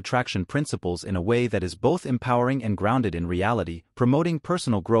law of attraction principles in a way that is both empowering and grounded in reality, promoting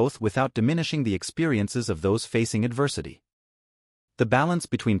personal growth without diminishing the experiences of those facing adversity. The balance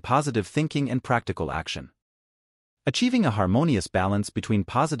between positive thinking and practical action. Achieving a harmonious balance between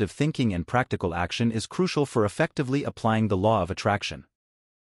positive thinking and practical action is crucial for effectively applying the law of attraction.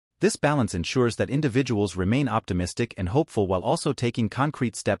 This balance ensures that individuals remain optimistic and hopeful while also taking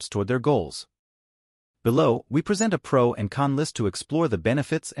concrete steps toward their goals. Below, we present a pro and con list to explore the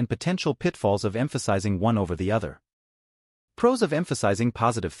benefits and potential pitfalls of emphasizing one over the other. Pros of emphasizing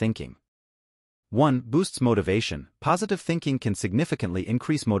positive thinking. 1. Boosts motivation. Positive thinking can significantly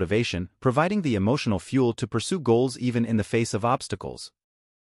increase motivation, providing the emotional fuel to pursue goals even in the face of obstacles.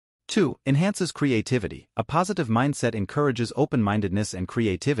 2. Enhances creativity. A positive mindset encourages open-mindedness and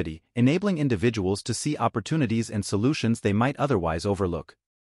creativity, enabling individuals to see opportunities and solutions they might otherwise overlook.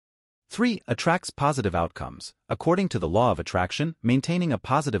 3. Attracts positive outcomes. According to the law of attraction, maintaining a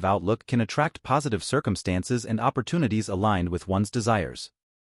positive outlook can attract positive circumstances and opportunities aligned with one's desires.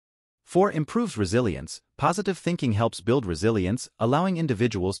 4. Improves resilience. Positive thinking helps build resilience, allowing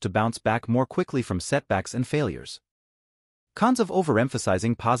individuals to bounce back more quickly from setbacks and failures. Cons of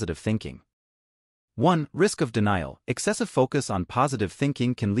overemphasizing positive thinking. 1. Risk of denial. Excessive focus on positive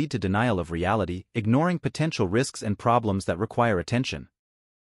thinking can lead to denial of reality, ignoring potential risks and problems that require attention.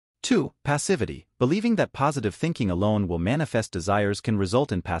 2. Passivity. Believing that positive thinking alone will manifest desires can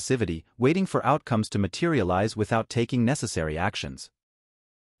result in passivity, waiting for outcomes to materialize without taking necessary actions.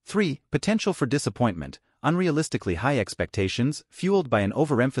 3. Potential for disappointment. Unrealistically high expectations, fueled by an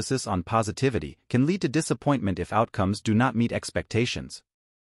overemphasis on positivity, can lead to disappointment if outcomes do not meet expectations.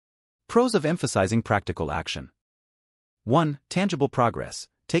 Pros of emphasizing practical action. 1. Tangible progress.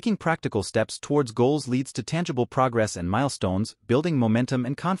 Taking practical steps towards goals leads to tangible progress and milestones, building momentum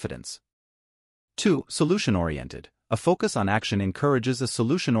and confidence. 2. Solution-oriented. A focus on action encourages a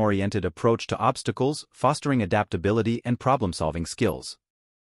solution-oriented approach to obstacles, fostering adaptability and problem-solving skills.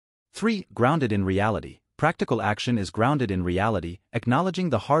 3. Grounded in reality. Practical action is grounded in reality,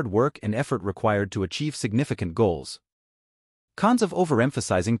 acknowledging the hard work and effort required to achieve significant goals. Cons of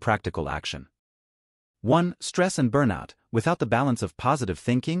overemphasizing practical action. 1. Stress and burnout. without the balance of positive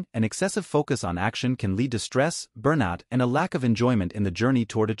thinking, an excessive focus on action can lead to stress, burnout, and a lack of enjoyment in the journey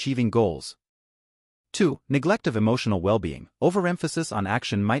toward achieving goals. 2. Neglect of emotional well-being. Overemphasis on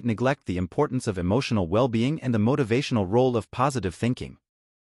action might neglect the importance of emotional well-being and the motivational role of positive thinking.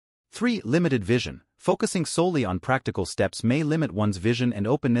 3. Limited vision. Focusing solely on practical steps may limit one's vision and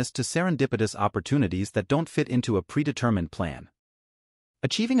openness to serendipitous opportunities that don't fit into a predetermined plan.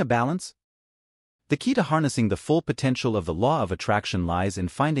 Achieving a balance? The key to harnessing the full potential of the law of attraction lies in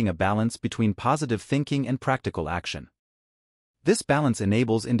finding a balance between positive thinking and practical action. This balance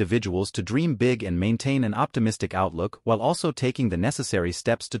enables individuals to dream big and maintain an optimistic outlook while also taking the necessary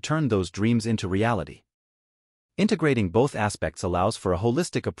steps to turn those dreams into reality. Integrating both aspects allows for a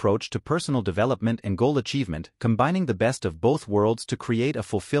holistic approach to personal development and goal achievement, combining the best of both worlds to create a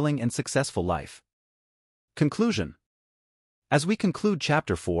fulfilling and successful life. Conclusion. As we conclude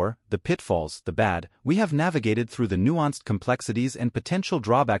Chapter 4, The Pitfalls, the Bad, we have navigated through the nuanced complexities and potential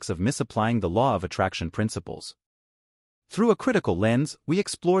drawbacks of misapplying the law of attraction principles. Through a critical lens, we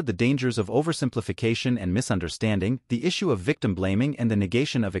explored the dangers of oversimplification and misunderstanding, the issue of victim blaming and the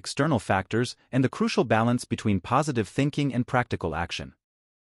negation of external factors, and the crucial balance between positive thinking and practical action.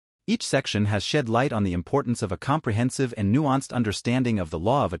 Each section has shed light on the importance of a comprehensive and nuanced understanding of the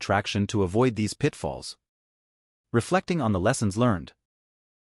law of attraction to avoid these pitfalls. Reflecting on the lessons learned.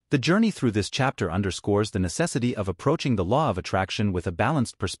 The journey through this chapter underscores the necessity of approaching the law of attraction with a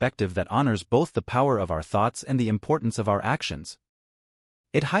balanced perspective that honors both the power of our thoughts and the importance of our actions.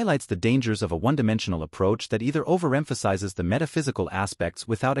 It highlights the dangers of a one-dimensional approach that either overemphasizes the metaphysical aspects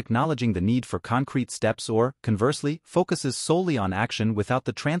without acknowledging the need for concrete steps or, conversely, focuses solely on action without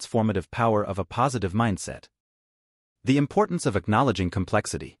the transformative power of a positive mindset. The importance of acknowledging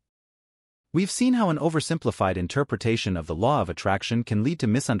complexity. We've seen how an oversimplified interpretation of the law of attraction can lead to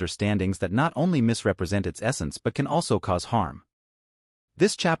misunderstandings that not only misrepresent its essence but can also cause harm.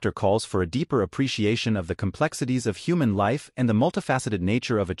 This chapter calls for a deeper appreciation of the complexities of human life and the multifaceted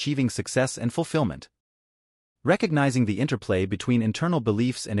nature of achieving success and fulfillment. Recognizing the interplay between internal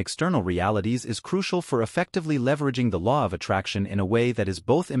beliefs and external realities is crucial for effectively leveraging the law of attraction in a way that is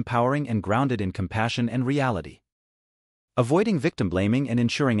both empowering and grounded in compassion and reality. Avoiding victim blaming and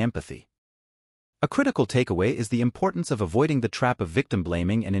ensuring empathy. A critical takeaway is the importance of avoiding the trap of victim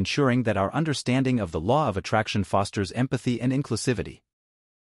blaming and ensuring that our understanding of the law of attraction fosters empathy and inclusivity.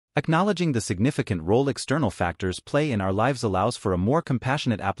 Acknowledging the significant role external factors play in our lives allows for a more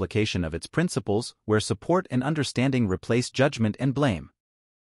compassionate application of its principles, where support and understanding replace judgment and blame.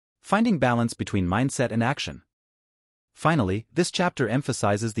 Finding balance between mindset and action. Finally, this chapter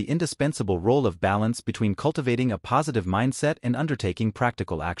emphasizes the indispensable role of balance between cultivating a positive mindset and undertaking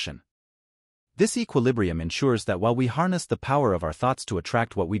practical action. This equilibrium ensures that while we harness the power of our thoughts to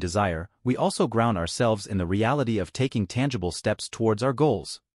attract what we desire, we also ground ourselves in the reality of taking tangible steps towards our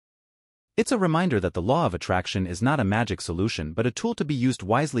goals. It's a reminder that the law of attraction is not a magic solution but a tool to be used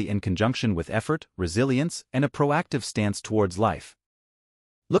wisely in conjunction with effort, resilience, and a proactive stance towards life.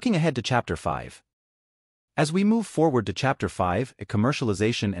 Looking ahead to Chapter 5. As we move forward to Chapter 5,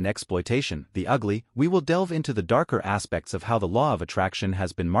 Commercialization and Exploitation, the Ugly, we will delve into the darker aspects of how the law of attraction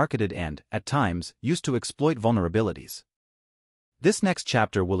has been marketed and, at times, used to exploit vulnerabilities. This next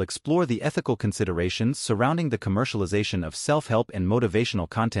chapter will explore the ethical considerations surrounding the commercialization of self-help and motivational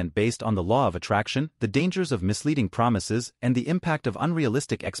content based on the law of attraction, the dangers of misleading promises, and the impact of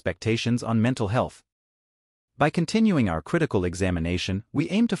unrealistic expectations on mental health. By continuing our critical examination, we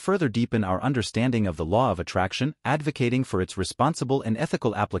aim to further deepen our understanding of the law of attraction, advocating for its responsible and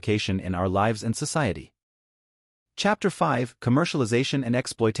ethical application in our lives and society. Chapter 5, Commercialization and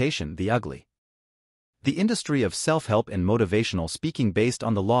Exploitation, the Ugly. The industry of self-help and motivational speaking based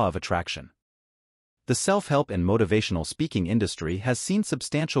on the law of attraction. The self-help and motivational speaking industry has seen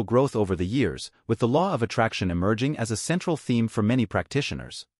substantial growth over the years, with the law of attraction emerging as a central theme for many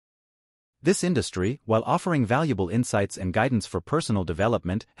practitioners. This industry, while offering valuable insights and guidance for personal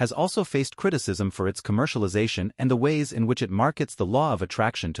development, has also faced criticism for its commercialization and the ways in which it markets the law of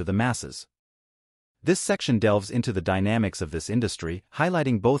attraction to the masses. This section delves into the dynamics of this industry,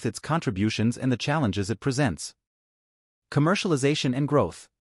 highlighting both its contributions and the challenges it presents. Commercialization and growth.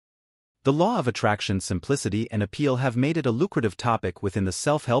 The law of attraction's simplicity and appeal have made it a lucrative topic within the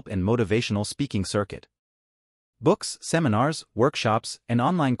self-help and motivational speaking circuit. Books, seminars, workshops, and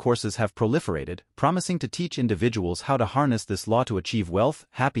online courses have proliferated, promising to teach individuals how to harness this law to achieve wealth,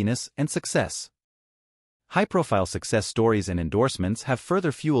 happiness, and success. High-profile success stories and endorsements have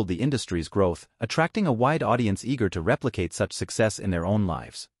further fueled the industry's growth, attracting a wide audience eager to replicate such success in their own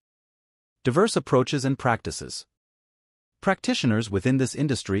lives. Diverse approaches and practices. Practitioners within this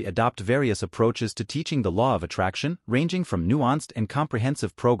industry adopt various approaches to teaching the law of attraction, ranging from nuanced and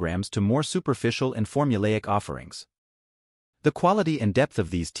comprehensive programs to more superficial and formulaic offerings. The quality and depth of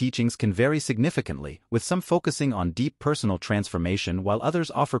these teachings can vary significantly, with some focusing on deep personal transformation while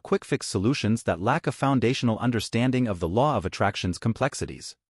others offer quick-fix solutions that lack a foundational understanding of the law of attraction's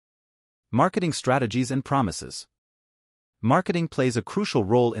complexities. Marketing strategies and promises. Marketing plays a crucial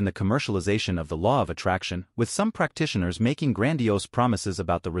role in the commercialization of the law of attraction, with some practitioners making grandiose promises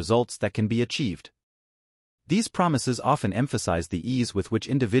about the results that can be achieved. These promises often emphasize the ease with which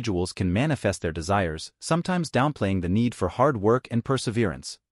individuals can manifest their desires, sometimes downplaying the need for hard work and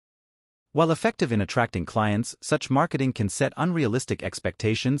perseverance. While effective in attracting clients, such marketing can set unrealistic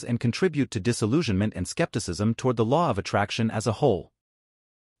expectations and contribute to disillusionment and skepticism toward the law of attraction as a whole.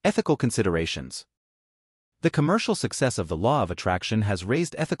 Ethical considerations. The commercial success of the law of attraction has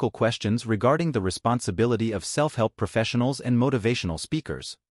raised ethical questions regarding the responsibility of self-help professionals and motivational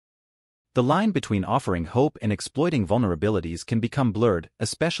speakers. The line between offering hope and exploiting vulnerabilities can become blurred,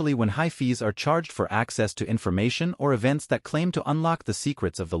 especially when high fees are charged for access to information or events that claim to unlock the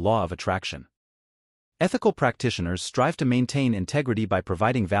secrets of the law of attraction. Ethical practitioners strive to maintain integrity by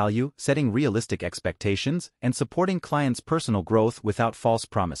providing value, setting realistic expectations, and supporting clients' personal growth without false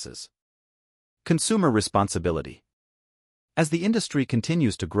promises. Consumer responsibility. As the industry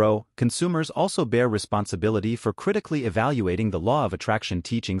continues to grow, consumers also bear responsibility for critically evaluating the law of attraction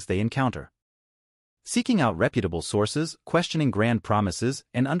teachings they encounter. Seeking out reputable sources, questioning grand promises,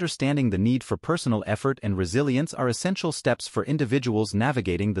 and understanding the need for personal effort and resilience are essential steps for individuals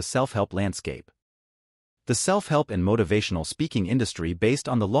navigating the self-help landscape. The self-help and motivational speaking industry based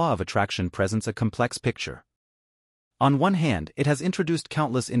on the law of attraction presents a complex picture. On one hand, it has introduced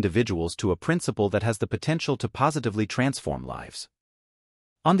countless individuals to a principle that has the potential to positively transform lives.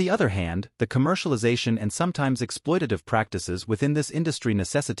 On the other hand, the commercialization and sometimes exploitative practices within this industry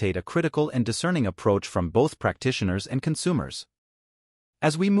necessitate a critical and discerning approach from both practitioners and consumers.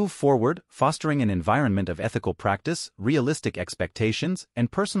 As we move forward, fostering an environment of ethical practice, realistic expectations,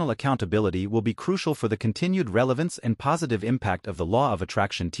 and personal accountability will be crucial for the continued relevance and positive impact of the law of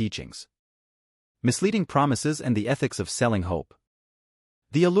attraction teachings. Misleading promises and the ethics of selling hope.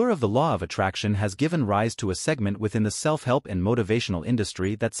 The allure of the law of attraction has given rise to a segment within the self-help and motivational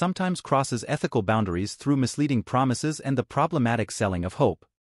industry that sometimes crosses ethical boundaries through misleading promises and the problematic selling of hope.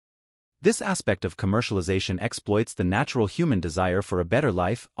 This aspect of commercialization exploits the natural human desire for a better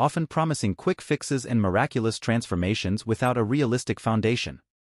life, often promising quick fixes and miraculous transformations without a realistic foundation.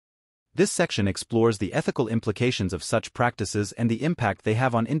 This section explores the ethical implications of such practices and the impact they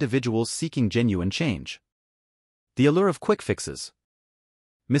have on individuals seeking genuine change. The allure of quick fixes.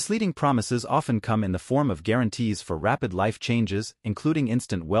 Misleading promises often come in the form of guarantees for rapid life changes, including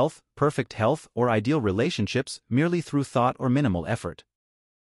instant wealth, perfect health, or ideal relationships, merely through thought or minimal effort.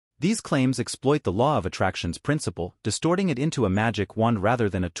 These claims exploit the law of attraction's principle, distorting it into a magic wand rather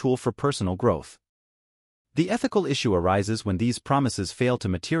than a tool for personal growth. The ethical issue arises when these promises fail to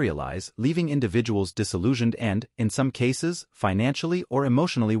materialize, leaving individuals disillusioned and, in some cases, financially or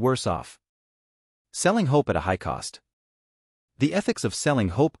emotionally worse off. Selling hope at a high cost. The ethics of selling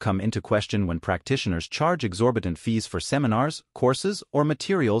hope come into question when practitioners charge exorbitant fees for seminars, courses, or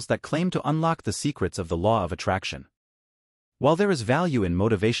materials that claim to unlock the secrets of the law of attraction. While there is value in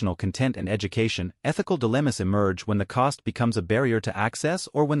motivational content and education, ethical dilemmas emerge when the cost becomes a barrier to access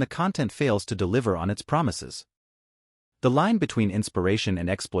or when the content fails to deliver on its promises. The line between inspiration and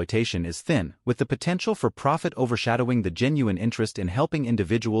exploitation is thin, with the potential for profit overshadowing the genuine interest in helping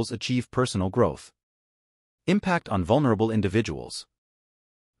individuals achieve personal growth. Impact on vulnerable individuals.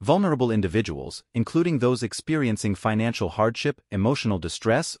 Vulnerable individuals, including those experiencing financial hardship, emotional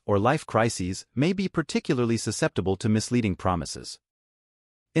distress, or life crises, may be particularly susceptible to misleading promises.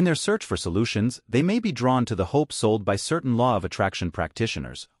 In their search for solutions, they may be drawn to the hope sold by certain law of attraction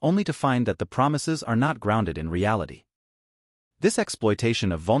practitioners, only to find that the promises are not grounded in reality. This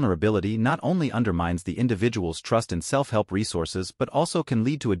exploitation of vulnerability not only undermines the individual's trust in self-help resources but also can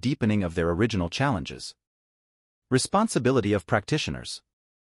lead to a deepening of their original challenges. Responsibility of practitioners.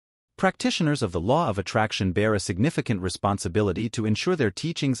 Practitioners of the law of attraction bear a significant responsibility to ensure their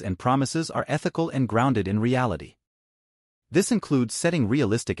teachings and promises are ethical and grounded in reality. This includes setting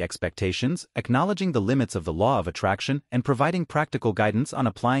realistic expectations, acknowledging the limits of the law of attraction, and providing practical guidance on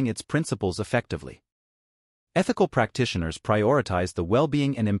applying its principles effectively. Ethical practitioners prioritize the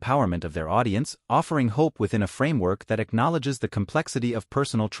well-being and empowerment of their audience, offering hope within a framework that acknowledges the complexity of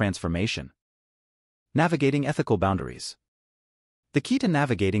personal transformation. Navigating ethical boundaries. The key to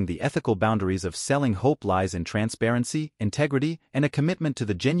navigating the ethical boundaries of selling hope lies in transparency, integrity, and a commitment to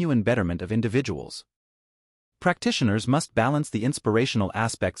the genuine betterment of individuals. Practitioners must balance the inspirational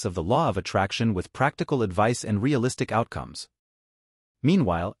aspects of the law of attraction with practical advice and realistic outcomes.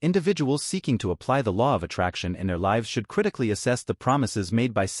 Meanwhile, individuals seeking to apply the law of attraction in their lives should critically assess the promises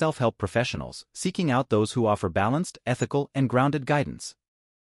made by self-help professionals, seeking out those who offer balanced, ethical, and grounded guidance.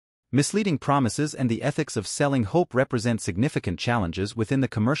 Misleading promises and the ethics of selling hope represent significant challenges within the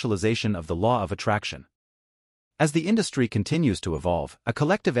commercialization of the law of attraction. As the industry continues to evolve, a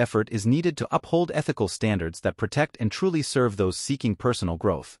collective effort is needed to uphold ethical standards that protect and truly serve those seeking personal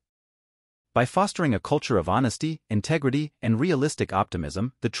growth. By fostering a culture of honesty, integrity, and realistic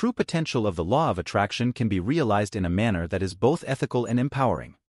optimism, the true potential of the law of attraction can be realized in a manner that is both ethical and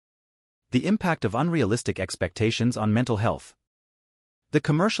empowering. The impact of unrealistic expectations on mental health. The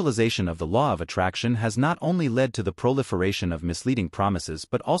commercialization of the law of attraction has not only led to the proliferation of misleading promises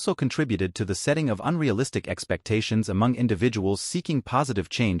but also contributed to the setting of unrealistic expectations among individuals seeking positive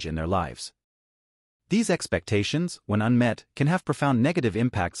change in their lives. These expectations, when unmet, can have profound negative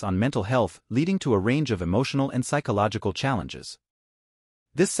impacts on mental health, leading to a range of emotional and psychological challenges.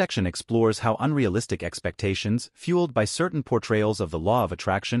 This section explores how unrealistic expectations, fueled by certain portrayals of the law of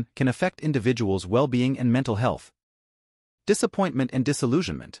attraction, can affect individuals' well-being and mental health. Disappointment and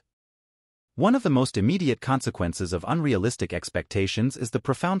disillusionment. One of the most immediate consequences of unrealistic expectations is the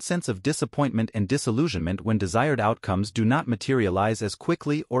profound sense of disappointment and disillusionment when desired outcomes do not materialize as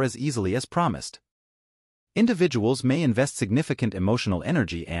quickly or as easily as promised. Individuals may invest significant emotional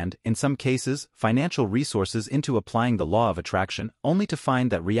energy and, in some cases, financial resources into applying the law of attraction, only to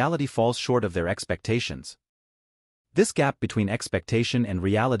find that reality falls short of their expectations. This gap between expectation and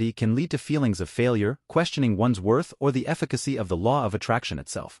reality can lead to feelings of failure, questioning one's worth or the efficacy of the law of attraction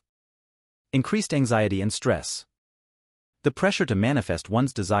itself. Increased anxiety and stress. The pressure to manifest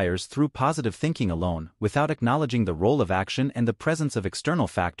one's desires through positive thinking alone, without acknowledging the role of action and the presence of external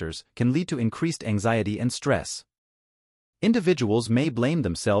factors, can lead to increased anxiety and stress. Individuals may blame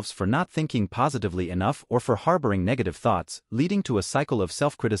themselves for not thinking positively enough or for harboring negative thoughts, leading to a cycle of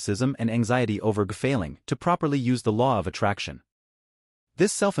self-criticism and anxiety over failing to properly use the law of attraction.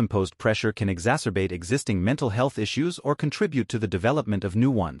 This self-imposed pressure can exacerbate existing mental health issues or contribute to the development of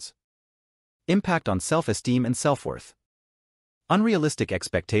new ones. Impact on self-esteem and self-worth. Unrealistic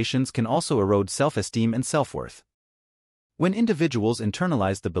expectations can also erode self-esteem and self-worth. When individuals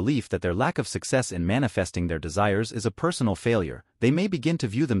internalize the belief that their lack of success in manifesting their desires is a personal failure, they may begin to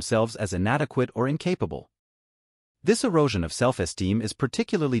view themselves as inadequate or incapable. This erosion of self-esteem is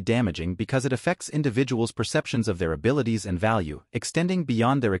particularly damaging because it affects individuals' perceptions of their abilities and value, extending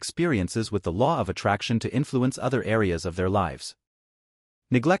beyond their experiences with the law of attraction to influence other areas of their lives.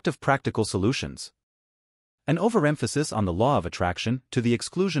 Neglect of practical solutions. An overemphasis on the law of attraction, to the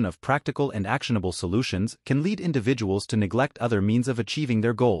exclusion of practical and actionable solutions, can lead individuals to neglect other means of achieving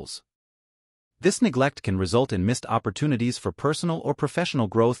their goals. This neglect can result in missed opportunities for personal or professional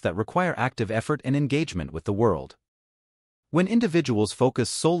growth that require active effort and engagement with the world. When individuals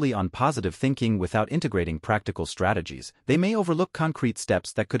focus solely on positive thinking without integrating practical strategies, they may overlook concrete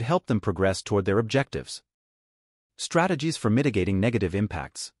steps that could help them progress toward their objectives. Strategies for mitigating negative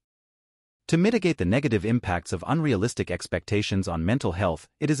impacts. To mitigate the negative impacts of unrealistic expectations on mental health,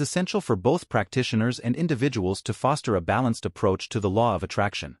 it is essential for both practitioners and individuals to foster a balanced approach to the law of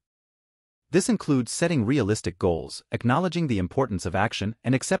attraction. This includes setting realistic goals, acknowledging the importance of action,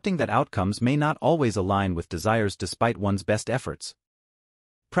 and accepting that outcomes may not always align with desires despite one's best efforts.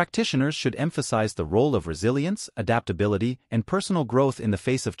 Practitioners should emphasize the role of resilience, adaptability, and personal growth in the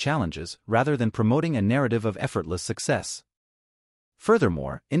face of challenges, rather than promoting a narrative of effortless success.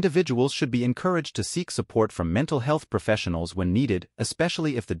 Furthermore, individuals should be encouraged to seek support from mental health professionals when needed,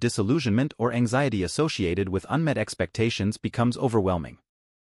 especially if the disillusionment or anxiety associated with unmet expectations becomes overwhelming.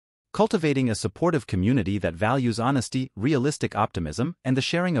 Cultivating a supportive community that values honesty, realistic optimism, and the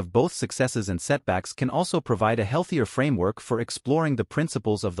sharing of both successes and setbacks can also provide a healthier framework for exploring the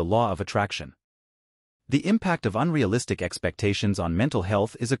principles of the law of attraction. The impact of unrealistic expectations on mental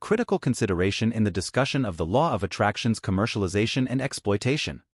health is a critical consideration in the discussion of the law of attraction's commercialization and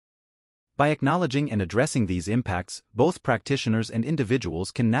exploitation. By acknowledging and addressing these impacts, both practitioners and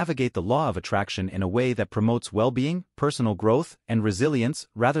individuals can navigate the law of attraction in a way that promotes well-being, personal growth, and resilience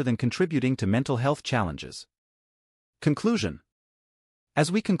rather than contributing to mental health challenges. Conclusion. As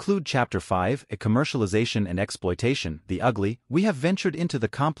we conclude Chapter 5, A Commercialization and Exploitation, the Ugly, we have ventured into the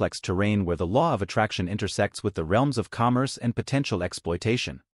complex terrain where the law of attraction intersects with the realms of commerce and potential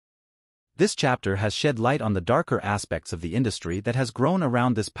exploitation. This chapter has shed light on the darker aspects of the industry that has grown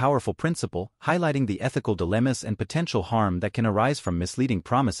around this powerful principle, highlighting the ethical dilemmas and potential harm that can arise from misleading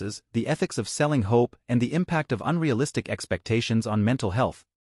promises, the ethics of selling hope, and the impact of unrealistic expectations on mental health.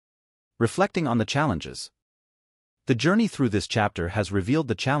 Reflecting on the challenges. The journey through this chapter has revealed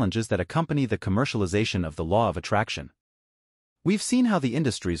the challenges that accompany the commercialization of the law of attraction. We've seen how the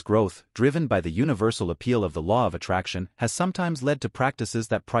industry's growth, driven by the universal appeal of the law of attraction, has sometimes led to practices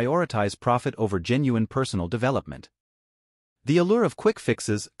that prioritize profit over genuine personal development. The allure of quick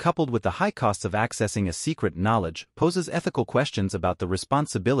fixes, coupled with the high costs of accessing a secret knowledge, poses ethical questions about the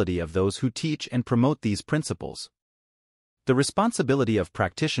responsibility of those who teach and promote these principles. The responsibility of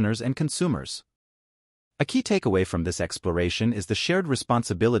practitioners and consumers. A key takeaway from this exploration is the shared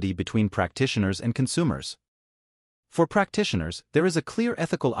responsibility between practitioners and consumers. For practitioners, there is a clear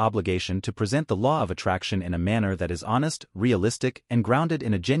ethical obligation to present the law of attraction in a manner that is honest, realistic, and grounded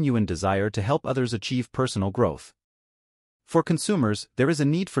in a genuine desire to help others achieve personal growth. For consumers, there is a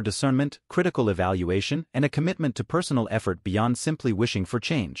need for discernment, critical evaluation, and a commitment to personal effort beyond simply wishing for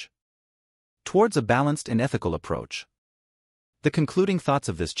change. Towards a balanced and ethical approach. The concluding thoughts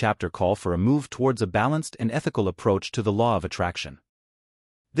of this chapter call for a move towards a balanced and ethical approach to the law of attraction.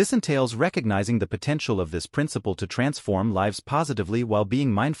 This entails recognizing the potential of this principle to transform lives positively while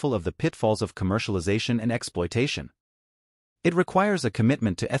being mindful of the pitfalls of commercialization and exploitation. It requires a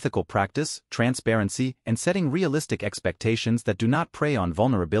commitment to ethical practice, transparency, and setting realistic expectations that do not prey on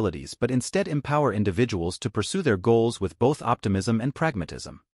vulnerabilities but instead empower individuals to pursue their goals with both optimism and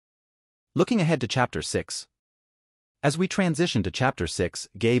pragmatism. Looking ahead to Chapter 6. As we transition to Chapter 6,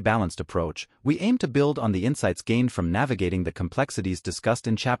 Gay Balanced Approach, we aim to build on the insights gained from navigating the complexities discussed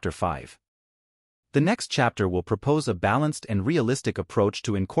in Chapter 5. The next chapter will propose a balanced and realistic approach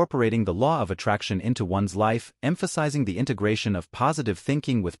to incorporating the law of attraction into one's life, emphasizing the integration of positive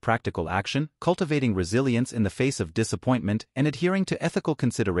thinking with practical action, cultivating resilience in the face of disappointment, and adhering to ethical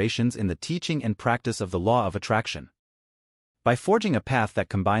considerations in the teaching and practice of the law of attraction. By forging a path that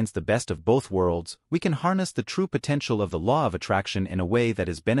combines the best of both worlds, we can harness the true potential of the law of attraction in a way that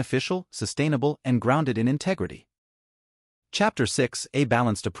is beneficial, sustainable, and grounded in integrity. Chapter 6: A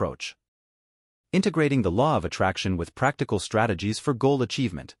Balanced Approach. Integrating the law of attraction with practical strategies for goal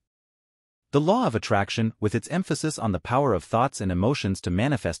achievement. The law of attraction, with its emphasis on the power of thoughts and emotions to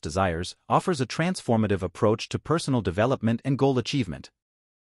manifest desires, offers a transformative approach to personal development and goal achievement.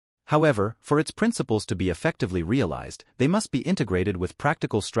 However, for its principles to be effectively realized, they must be integrated with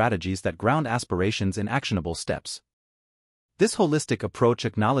practical strategies that ground aspirations in actionable steps. This holistic approach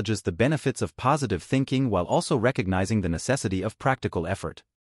acknowledges the benefits of positive thinking while also recognizing the necessity of practical effort.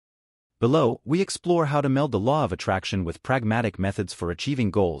 Below, we explore how to meld the law of attraction with pragmatic methods for achieving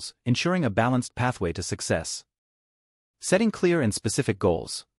goals, ensuring a balanced pathway to success. Setting clear and specific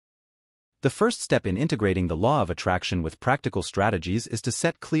goals. The first step in integrating the law of attraction with practical strategies is to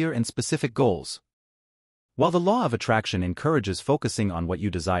set clear and specific goals. While the law of attraction encourages focusing on what you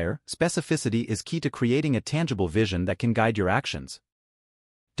desire, specificity is key to creating a tangible vision that can guide your actions.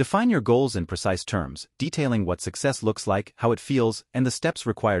 Define your goals in precise terms, detailing what success looks like, how it feels, and the steps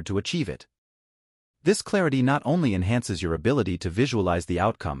required to achieve it. This clarity not only enhances your ability to visualize the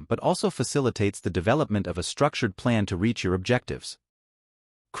outcome but also facilitates the development of a structured plan to reach your objectives.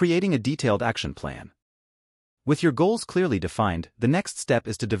 Creating a detailed action plan. With your goals clearly defined, the next step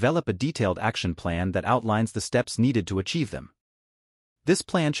is to develop a detailed action plan that outlines the steps needed to achieve them. This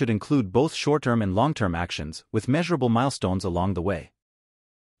plan should include both short-term and long-term actions, with measurable milestones along the way.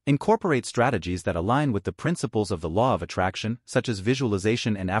 Incorporate strategies that align with the principles of the law of attraction, such as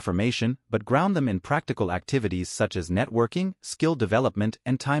visualization and affirmation, but ground them in practical activities such as networking, skill development,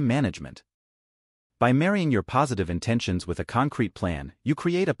 and time management. By marrying your positive intentions with a concrete plan, you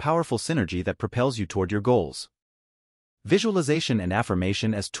create a powerful synergy that propels you toward your goals. Visualization and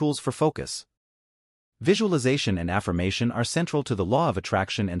affirmation as tools for focus. Visualization and affirmation are central to the law of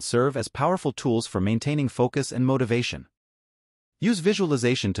attraction and serve as powerful tools for maintaining focus and motivation. Use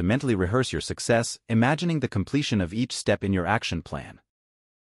visualization to mentally rehearse your success, imagining the completion of each step in your action plan.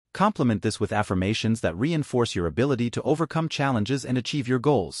 Complement this with affirmations that reinforce your ability to overcome challenges and achieve your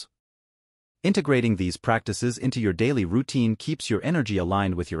goals. Integrating these practices into your daily routine keeps your energy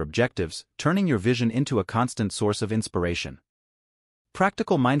aligned with your objectives, turning your vision into a constant source of inspiration.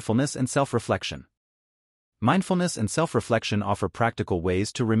 Practical mindfulness and self-reflection. Mindfulness and self-reflection offer practical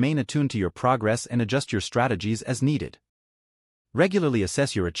ways to remain attuned to your progress and adjust your strategies as needed. Regularly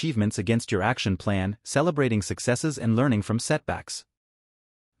assess your achievements against your action plan, celebrating successes and learning from setbacks.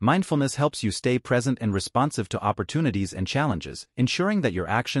 Mindfulness helps you stay present and responsive to opportunities and challenges, ensuring that your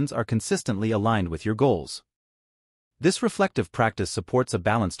actions are consistently aligned with your goals. This reflective practice supports a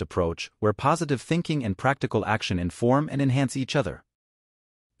balanced approach, where positive thinking and practical action inform and enhance each other.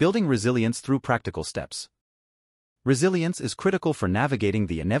 Building resilience through practical steps. Resilience is critical for navigating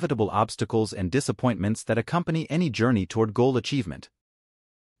the inevitable obstacles and disappointments that accompany any journey toward goal achievement.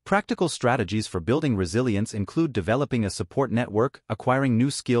 Practical strategies for building resilience include developing a support network, acquiring new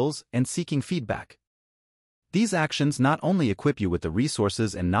skills, and seeking feedback. These actions not only equip you with the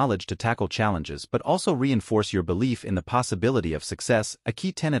resources and knowledge to tackle challenges but also reinforce your belief in the possibility of success, a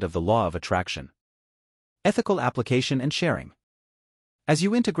key tenet of the law of attraction. Ethical application and sharing. As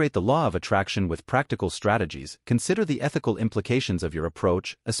you integrate the law of attraction with practical strategies, consider the ethical implications of your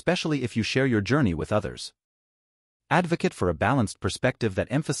approach, especially if you share your journey with others. Advocate for a balanced perspective that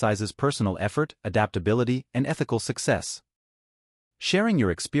emphasizes personal effort, adaptability, and ethical success. Sharing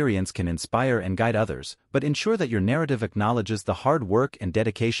your experience can inspire and guide others, but ensure that your narrative acknowledges the hard work and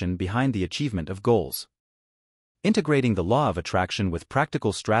dedication behind the achievement of goals. Integrating the law of attraction with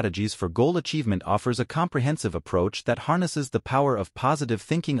practical strategies for goal achievement offers a comprehensive approach that harnesses the power of positive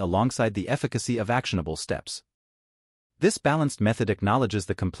thinking alongside the efficacy of actionable steps. This balanced method acknowledges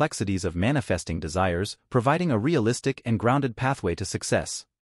the complexities of manifesting desires, providing a realistic and grounded pathway to success.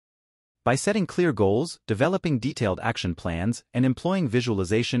 By setting clear goals, developing detailed action plans, and employing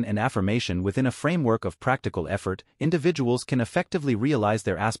visualization and affirmation within a framework of practical effort, individuals can effectively realize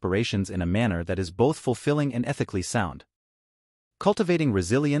their aspirations in a manner that is both fulfilling and ethically sound. Cultivating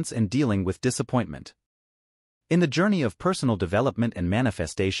resilience and dealing with disappointment. In the journey of personal development and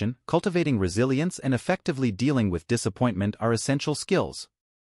manifestation, cultivating resilience and effectively dealing with disappointment are essential skills.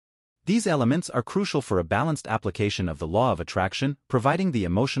 These elements are crucial for a balanced application of the law of attraction, providing the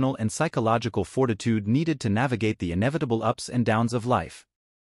emotional and psychological fortitude needed to navigate the inevitable ups and downs of life.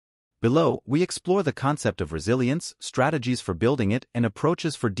 Below, we explore the concept of resilience, strategies for building it, and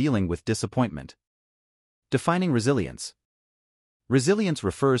approaches for dealing with disappointment. Defining resilience. Resilience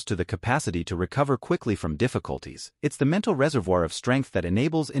refers to the capacity to recover quickly from difficulties. It's the mental reservoir of strength that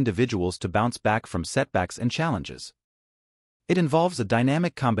enables individuals to bounce back from setbacks and challenges. It involves a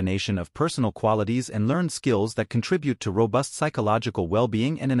dynamic combination of personal qualities and learned skills that contribute to robust psychological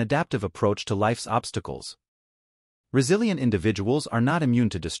well-being and an adaptive approach to life's obstacles. Resilient individuals are not immune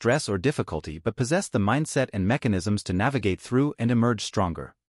to distress or difficulty but possess the mindset and mechanisms to navigate through and emerge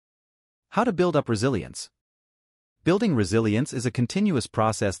stronger. How to build up resilience? Building resilience is a continuous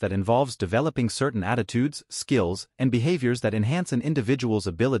process that involves developing certain attitudes, skills, and behaviors that enhance an individual's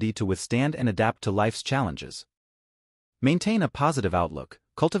ability to withstand and adapt to life's challenges. Maintain a positive outlook.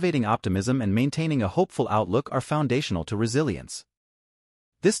 Cultivating optimism and maintaining a hopeful outlook are foundational to resilience.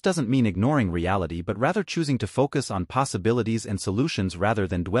 This doesn't mean ignoring reality but rather choosing to focus on possibilities and solutions rather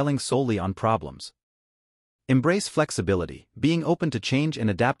than dwelling solely on problems. Embrace flexibility. Being open to change and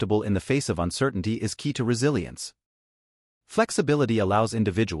adaptable in the face of uncertainty is key to resilience. Flexibility allows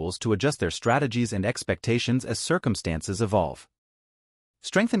individuals to adjust their strategies and expectations as circumstances evolve.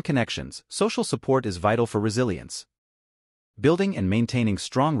 Strengthen connections. Social support is vital for resilience. Building and maintaining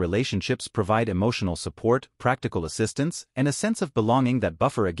strong relationships provide emotional support, practical assistance, and a sense of belonging that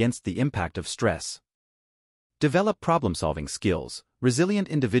buffer against the impact of stress. Develop problem-solving skills. Resilient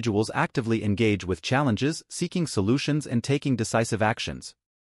individuals actively engage with challenges, seeking solutions and taking decisive actions.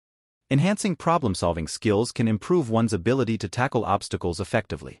 Enhancing problem-solving skills can improve one's ability to tackle obstacles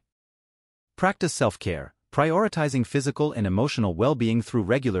effectively. Practice self-care. Prioritizing physical and emotional well-being through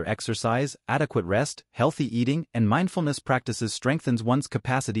regular exercise, adequate rest, healthy eating, and mindfulness practices strengthens one's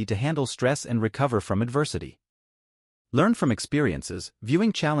capacity to handle stress and recover from adversity. Learn from experiences.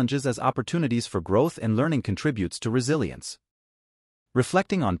 Viewing challenges as opportunities for growth and learning contributes to resilience.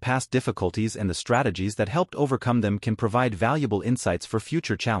 Reflecting on past difficulties and the strategies that helped overcome them can provide valuable insights for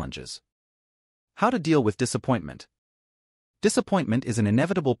future challenges. How to deal with disappointment. Disappointment is an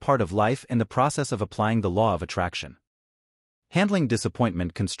inevitable part of life and the process of applying the law of attraction. Handling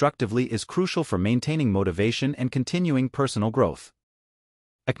disappointment constructively is crucial for maintaining motivation and continuing personal growth.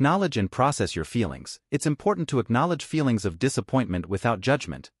 Acknowledge and process your feelings. It's important to acknowledge feelings of disappointment without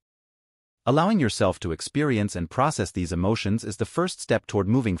judgment. Allowing yourself to experience and process these emotions is the first step toward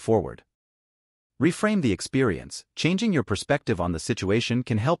moving forward. Reframe the experience. Changing your perspective on the situation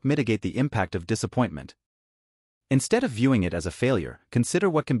can help mitigate the impact of disappointment. Instead of viewing it as a failure,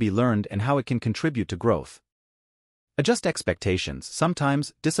 consider what can be learned and how it can contribute to growth. Adjust expectations.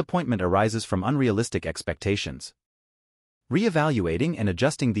 Sometimes, disappointment arises from unrealistic expectations. Reevaluating and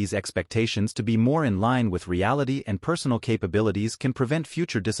adjusting these expectations to be more in line with reality and personal capabilities can prevent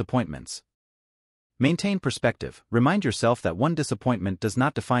future disappointments. Maintain perspective. Remind yourself that one disappointment does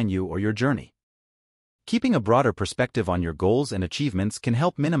not define you or your journey. Keeping a broader perspective on your goals and achievements can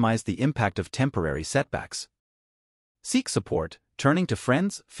help minimize the impact of temporary setbacks. Seek support. Turning to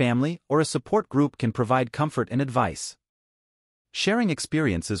friends, family, or a support group can provide comfort and advice. Sharing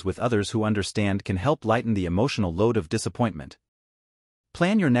experiences with others who understand can help lighten the emotional load of disappointment.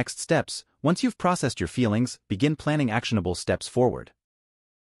 Plan your next steps. Once you've processed your feelings, begin planning actionable steps forward.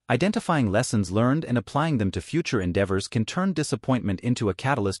 Identifying lessons learned and applying them to future endeavors can turn disappointment into a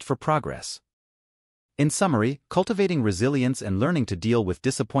catalyst for progress. In summary, cultivating resilience and learning to deal with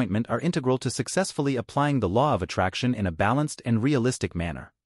disappointment are integral to successfully applying the law of attraction in a balanced and realistic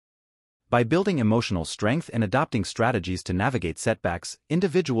manner. By building emotional strength and adopting strategies to navigate setbacks,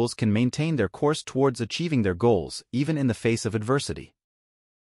 individuals can maintain their course towards achieving their goals, even in the face of adversity.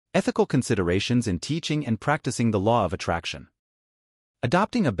 Ethical considerations in teaching and practicing the law of attraction.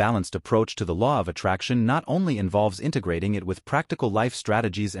 Adopting a balanced approach to the law of attraction not only involves integrating it with practical life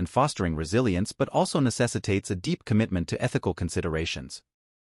strategies and fostering resilience but also necessitates a deep commitment to ethical considerations.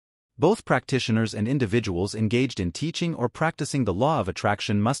 Both practitioners and individuals engaged in teaching or practicing the law of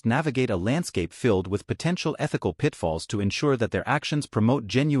attraction must navigate a landscape filled with potential ethical pitfalls to ensure that their actions promote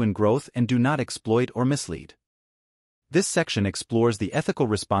genuine growth and do not exploit or mislead. This section explores the ethical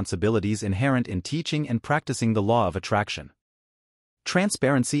responsibilities inherent in teaching and practicing the law of attraction.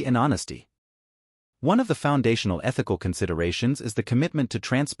 Transparency and honesty. One of the foundational ethical considerations is the commitment to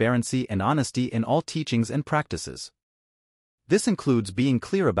transparency and honesty in all teachings and practices. This includes being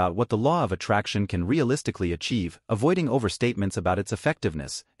clear about what the law of attraction can realistically achieve, avoiding overstatements about its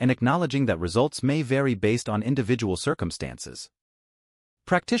effectiveness, and acknowledging that results may vary based on individual circumstances.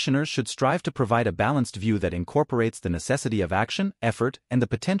 Practitioners should strive to provide a balanced view that incorporates the necessity of action, effort, and the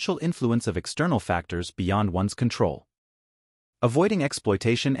potential influence of external factors beyond one's control. Avoiding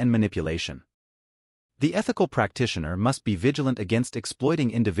exploitation and manipulation. The ethical practitioner must be vigilant against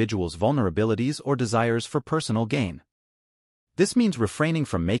exploiting individuals' vulnerabilities or desires for personal gain. This means refraining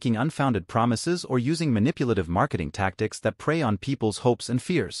from making unfounded promises or using manipulative marketing tactics that prey on people's hopes and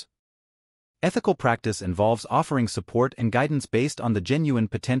fears. Ethical practice involves offering support and guidance based on the genuine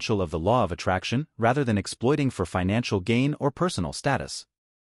potential of the law of attraction, rather than exploiting for financial gain or personal status.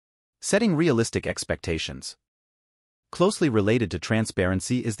 Setting realistic expectations. Closely related to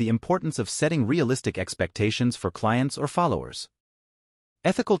transparency is the importance of setting realistic expectations for clients or followers.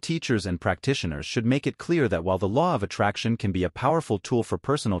 Ethical teachers and practitioners should make it clear that while the law of attraction can be a powerful tool for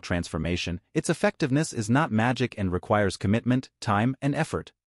personal transformation, its effectiveness is not magic and requires commitment, time, and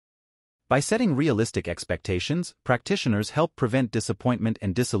effort. By setting realistic expectations, practitioners help prevent disappointment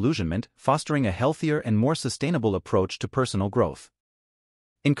and disillusionment, fostering a healthier and more sustainable approach to personal growth.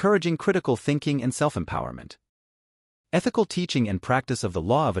 Encouraging critical thinking and self-empowerment. Ethical teaching and practice of the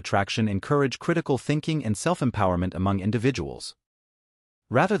law of attraction encourage critical thinking and self-empowerment among individuals.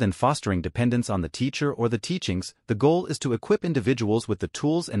 Rather than fostering dependence on the teacher or the teachings, the goal is to equip individuals with the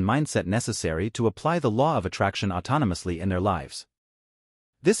tools and mindset necessary to apply the law of attraction autonomously in their lives.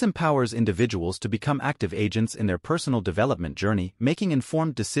 This empowers individuals to become active agents in their personal development journey, making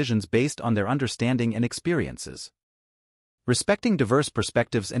informed decisions based on their understanding and experiences. Respecting diverse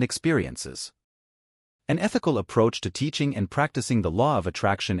perspectives and experiences. An ethical approach to teaching and practicing the law of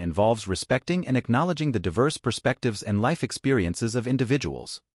attraction involves respecting and acknowledging the diverse perspectives and life experiences of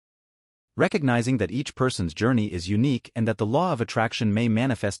individuals. Recognizing that each person's journey is unique and that the law of attraction may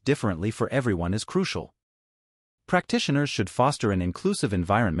manifest differently for everyone is crucial. Practitioners should foster an inclusive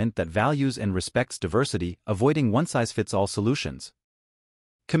environment that values and respects diversity, avoiding one-size-fits-all solutions.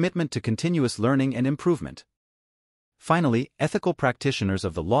 Commitment to continuous learning and improvement. Finally, ethical practitioners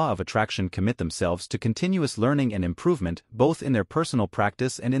of the law of attraction commit themselves to continuous learning and improvement, both in their personal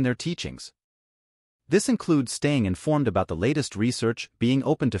practice and in their teachings. This includes staying informed about the latest research, being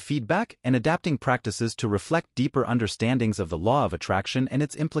open to feedback, and adapting practices to reflect deeper understandings of the law of attraction and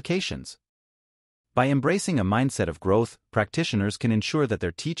its implications. By embracing a mindset of growth, practitioners can ensure that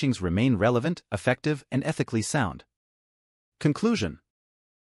their teachings remain relevant, effective, and ethically sound. Conclusion.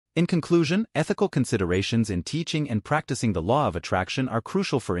 In conclusion, ethical considerations in teaching and practicing the law of attraction are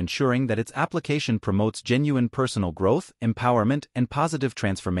crucial for ensuring that its application promotes genuine personal growth, empowerment, and positive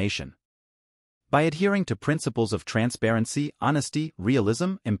transformation. By adhering to principles of transparency, honesty,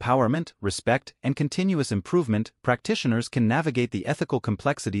 realism, empowerment, respect, and continuous improvement, practitioners can navigate the ethical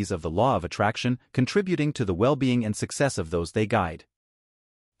complexities of the law of attraction, contributing to the well-being and success of those they guide.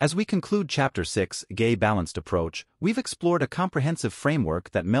 As we conclude Chapter 6, A Balanced Approach, we've explored a comprehensive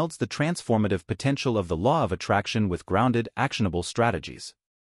framework that melds the transformative potential of the law of attraction with grounded, actionable strategies.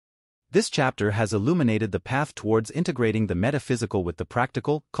 This chapter has illuminated the path towards integrating the metaphysical with the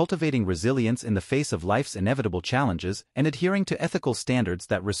practical, cultivating resilience in the face of life's inevitable challenges, and adhering to ethical standards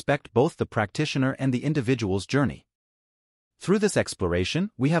that respect both the practitioner and the individual's journey. Through this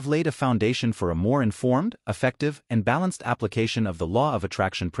exploration, we have laid a foundation for a more informed, effective, and balanced application of the law of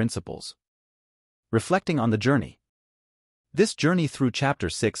attraction principles. Reflecting on the journey. This journey through Chapter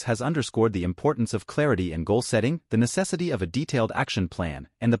 6 has underscored the importance of clarity in goal setting, the necessity of a detailed action plan,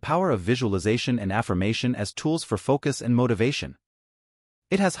 and the power of visualization and affirmation as tools for focus and motivation.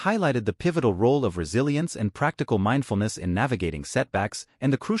 It has highlighted the pivotal role of resilience and practical mindfulness in navigating setbacks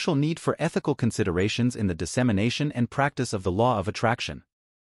and the crucial need for ethical considerations in the dissemination and practice of the law of attraction.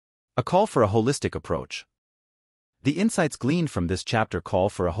 A call for a holistic approach. The insights gleaned from this chapter call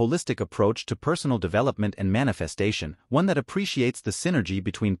for a holistic approach to personal development and manifestation, one that appreciates the synergy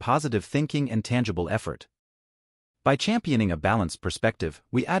between positive thinking and tangible effort. By championing a balanced perspective,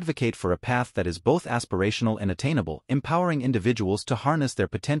 we advocate for a path that is both aspirational and attainable, empowering individuals to harness their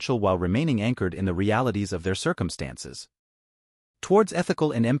potential while remaining anchored in the realities of their circumstances. Towards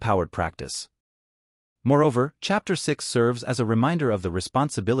ethical and empowered practice. Moreover, Chapter 6 serves as a reminder of the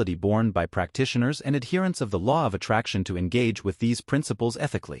responsibility borne by practitioners and adherents of the law of attraction to engage with these principles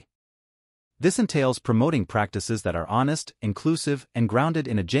ethically. This entails promoting practices that are honest, inclusive, and grounded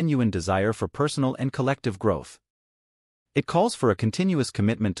in a genuine desire for personal and collective growth. It calls for a continuous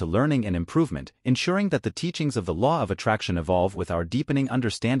commitment to learning and improvement, ensuring that the teachings of the law of attraction evolve with our deepening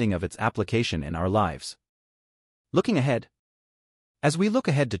understanding of its application in our lives. Looking ahead. As we look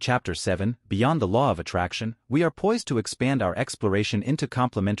ahead to Chapter 7, Beyond the Law of Attraction, we are poised to expand our exploration into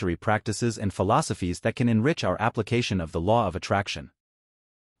complementary practices and philosophies that can enrich our application of the law of attraction.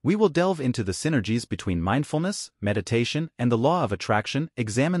 We will delve into the synergies between mindfulness, meditation, and the law of attraction,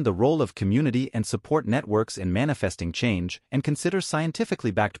 examine the role of community and support networks in manifesting change, and consider scientifically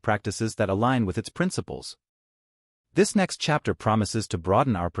backed practices that align with its principles. This next chapter promises to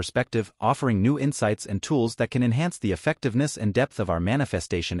broaden our perspective, offering new insights and tools that can enhance the effectiveness and depth of our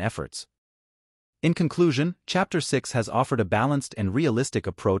manifestation efforts. In conclusion, Chapter 6 has offered a balanced and realistic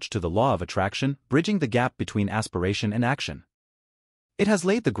approach to the law of attraction, bridging the gap between aspiration and action. It has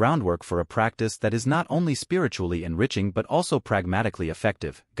laid the groundwork for a practice that is not only spiritually enriching but also pragmatically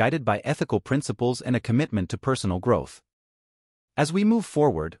effective, guided by ethical principles and a commitment to personal growth. As we move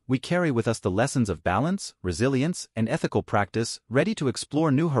forward, we carry with us the lessons of balance, resilience, and ethical practice, ready to explore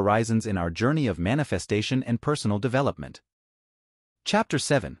new horizons in our journey of manifestation and personal development. Chapter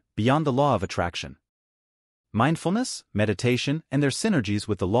 7, Beyond the Law of Attraction. Mindfulness, meditation, and their synergies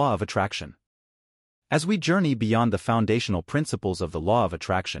with the law of attraction. As we journey beyond the foundational principles of the law of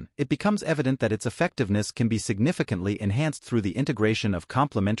attraction, it becomes evident that its effectiveness can be significantly enhanced through the integration of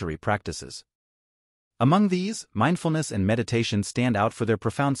complementary practices. Among these, mindfulness and meditation stand out for their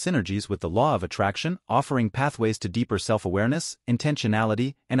profound synergies with the law of attraction, offering pathways to deeper self-awareness,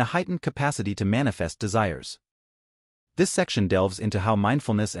 intentionality, and a heightened capacity to manifest desires. This section delves into how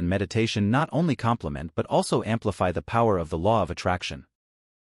mindfulness and meditation not only complement but also amplify the power of the law of attraction.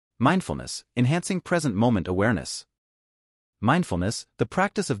 Mindfulness, enhancing present moment awareness. Mindfulness, the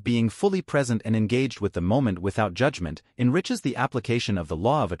practice of being fully present and engaged with the moment without judgment, enriches the application of the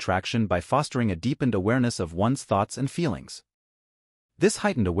law of attraction by fostering a deepened awareness of one's thoughts and feelings. This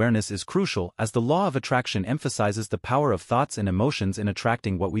heightened awareness is crucial as the law of attraction emphasizes the power of thoughts and emotions in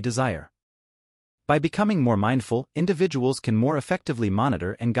attracting what we desire. By becoming more mindful, individuals can more effectively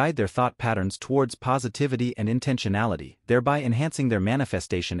monitor and guide their thought patterns towards positivity and intentionality, thereby enhancing their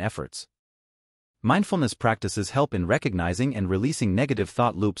manifestation efforts. Mindfulness practices help in recognizing and releasing negative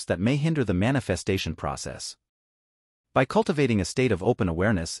thought loops that may hinder the manifestation process. By cultivating a state of open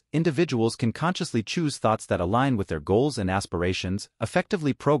awareness, individuals can consciously choose thoughts that align with their goals and aspirations,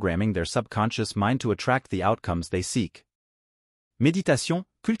 effectively programming their subconscious mind to attract the outcomes they seek. Méditation,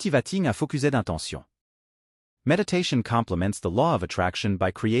 cultivating à focuser d'intention. Meditation complements the law of attraction by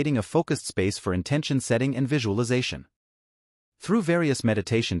creating a focused space for intention setting and visualization. Through various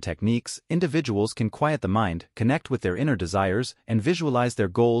meditation techniques, individuals can quiet the mind, connect with their inner desires, and visualize their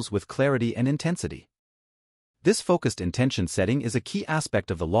goals with clarity and intensity. This focused intention setting is a key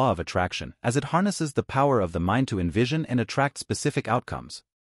aspect of the law of attraction, as it harnesses the power of the mind to envision and attract specific outcomes.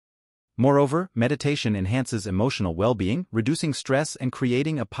 Moreover, meditation enhances emotional well-being, reducing stress and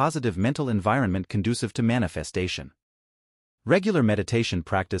creating a positive mental environment conducive to manifestation. Regular meditation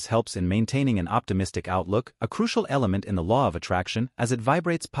practice helps in maintaining an optimistic outlook, a crucial element in the law of attraction, as it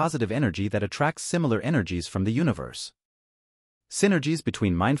vibrates positive energy that attracts similar energies from the universe. Synergies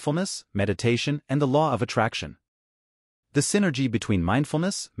between mindfulness, meditation, and the law of attraction. The synergy between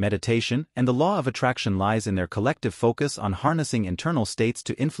mindfulness, meditation, and the law of attraction lies in their collective focus on harnessing internal states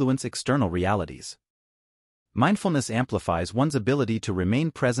to influence external realities. Mindfulness amplifies one's ability to remain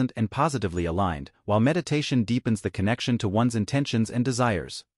present and positively aligned, while meditation deepens the connection to one's intentions and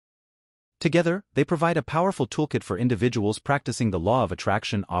desires. Together, they provide a powerful toolkit for individuals practicing the law of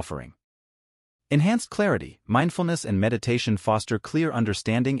attraction, offering enhanced clarity. Mindfulness and meditation foster clear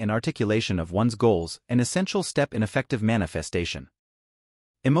understanding and articulation of one's goals, an essential step in effective manifestation.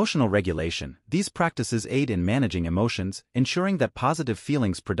 Emotional regulation. These practices aid in managing emotions, ensuring that positive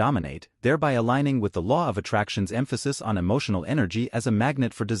feelings predominate, thereby aligning with the law of attraction's emphasis on emotional energy as a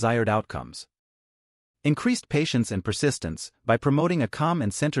magnet for desired outcomes. Increased patience and persistence. By promoting a calm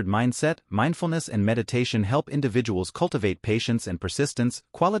and centered mindset, mindfulness and meditation help individuals cultivate patience and persistence,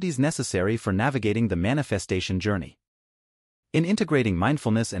 qualities necessary for navigating the manifestation journey. In integrating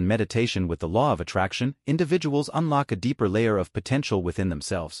mindfulness and meditation with the law of attraction, individuals unlock a deeper layer of potential within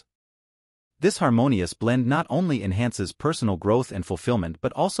themselves. This harmonious blend not only enhances personal growth and fulfillment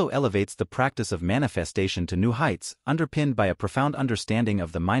but also elevates the practice of manifestation to new heights, underpinned by a profound understanding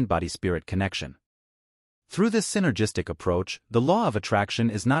of the mind-body-spirit connection. Through this synergistic approach, the law of attraction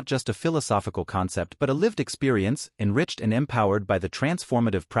is not just a philosophical concept but a lived experience, enriched and empowered by the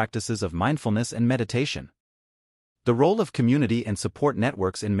transformative practices of mindfulness and meditation. The role of community and support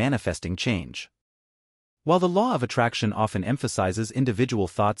networks in manifesting change. While the law of attraction often emphasizes individual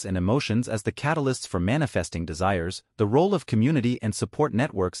thoughts and emotions as the catalysts for manifesting desires, the role of community and support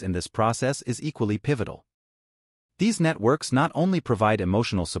networks in this process is equally pivotal. These networks not only provide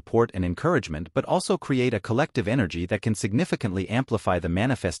emotional support and encouragement but also create a collective energy that can significantly amplify the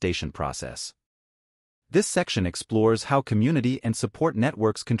manifestation process. This section explores how community and support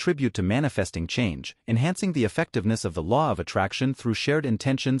networks contribute to manifesting change, enhancing the effectiveness of the law of attraction through shared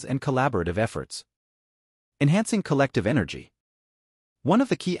intentions and collaborative efforts. Enhancing collective energy. One of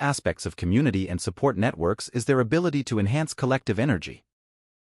the key aspects of community and support networks is their ability to enhance collective energy.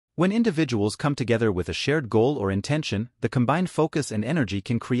 When individuals come together with a shared goal or intention, the combined focus and energy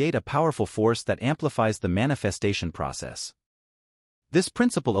can create a powerful force that amplifies the manifestation process. This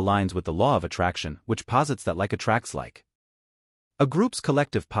principle aligns with the law of attraction, which posits that like attracts like. A group's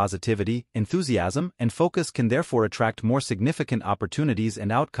collective positivity, enthusiasm, and focus can therefore attract more significant opportunities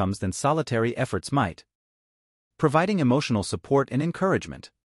and outcomes than solitary efforts might. Providing emotional support and encouragement.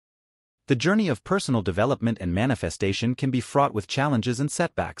 The journey of personal development and manifestation can be fraught with challenges and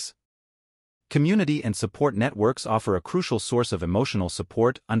setbacks. Community and support networks offer a crucial source of emotional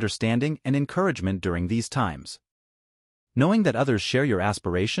support, understanding, and encouragement during these times. Knowing that others share your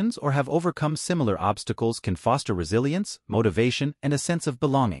aspirations or have overcome similar obstacles can foster resilience, motivation, and a sense of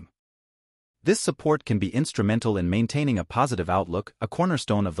belonging. This support can be instrumental in maintaining a positive outlook, a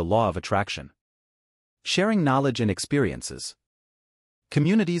cornerstone of the law of attraction. Sharing knowledge and experiences.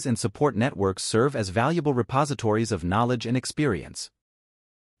 Communities and support networks serve as valuable repositories of knowledge and experience.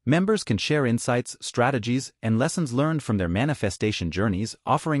 Members can share insights, strategies, and lessons learned from their manifestation journeys,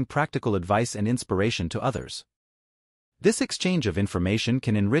 offering practical advice and inspiration to others. This exchange of information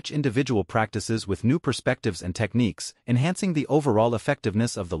can enrich individual practices with new perspectives and techniques, enhancing the overall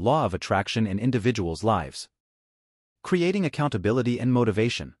effectiveness of the law of attraction in individuals' lives. Creating accountability and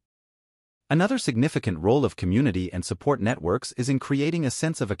motivation. Another significant role of community and support networks is in creating a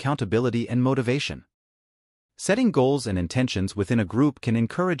sense of accountability and motivation. Setting goals and intentions within a group can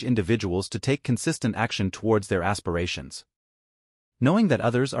encourage individuals to take consistent action towards their aspirations. Knowing that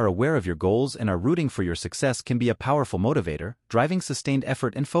others are aware of your goals and are rooting for your success can be a powerful motivator, driving sustained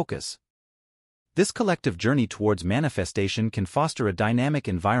effort and focus. This collective journey towards manifestation can foster a dynamic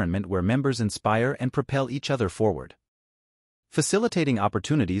environment where members inspire and propel each other forward. Facilitating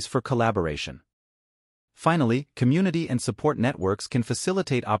opportunities for collaboration. Finally, community and support networks can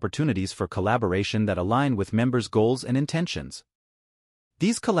facilitate opportunities for collaboration that align with members' goals and intentions.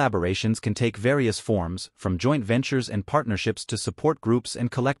 These collaborations can take various forms, from joint ventures and partnerships to support groups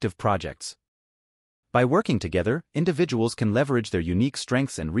and collective projects. By working together, individuals can leverage their unique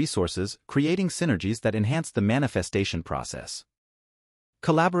strengths and resources, creating synergies that enhance the manifestation process.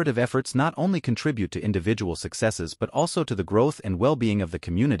 Collaborative efforts not only contribute to individual successes but also to the growth and well-being of the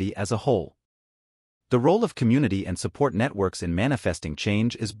community as a whole. The role of community and support networks in manifesting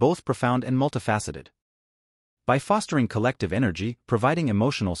change is both profound and multifaceted. By fostering collective energy, providing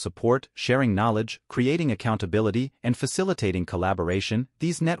emotional support, sharing knowledge, creating accountability, and facilitating collaboration,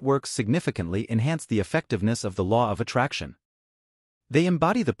 these networks significantly enhance the effectiveness of the law of attraction. They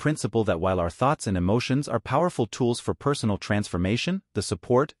embody the principle that while our thoughts and emotions are powerful tools for personal transformation, the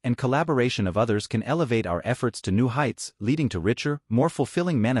support and collaboration of others can elevate our efforts to new heights, leading to richer, more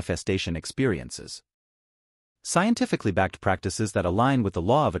fulfilling manifestation experiences. Scientifically backed practices that align with the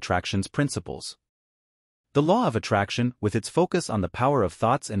law of attraction's principles. The law of attraction, with its focus on the power of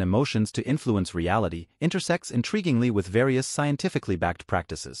thoughts and emotions to influence reality, intersects intriguingly with various scientifically backed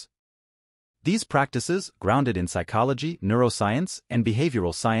practices. These practices, grounded in psychology, neuroscience, and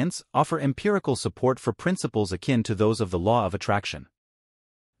behavioral science, offer empirical support for principles akin to those of the law of attraction.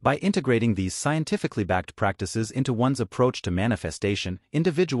 By integrating these scientifically backed practices into one's approach to manifestation,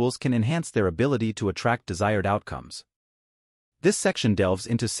 individuals can enhance their ability to attract desired outcomes. This section delves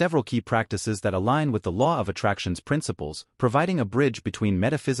into several key practices that align with the law of attraction's principles, providing a bridge between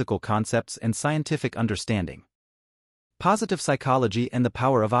metaphysical concepts and scientific understanding. Positive psychology and the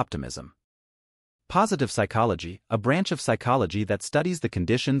power of optimism. Positive psychology, a branch of psychology that studies the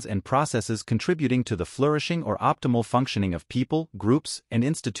conditions and processes contributing to the flourishing or optimal functioning of people, groups, and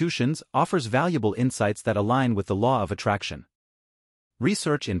institutions, offers valuable insights that align with the law of attraction.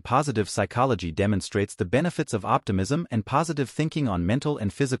 Research in positive psychology demonstrates the benefits of optimism and positive thinking on mental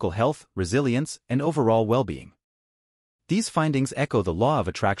and physical health, resilience, and overall well-being. These findings echo the law of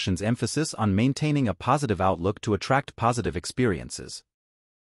attraction's emphasis on maintaining a positive outlook to attract positive experiences.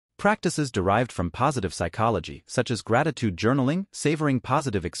 Practices derived from positive psychology, such as gratitude journaling, savoring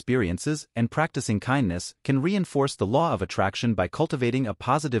positive experiences, and practicing kindness, can reinforce the law of attraction by cultivating a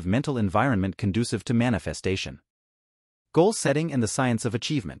positive mental environment conducive to manifestation. Goal setting and the science of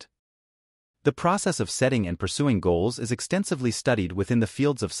achievement. The process of setting and pursuing goals is extensively studied within the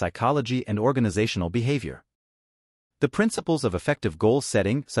fields of psychology and organizational behavior. The principles of effective goal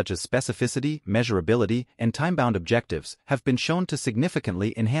setting, such as specificity, measurability, and time-bound objectives, have been shown to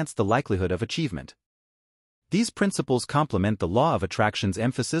significantly enhance the likelihood of achievement. These principles complement the law of attraction's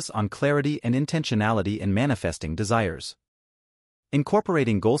emphasis on clarity and intentionality in manifesting desires.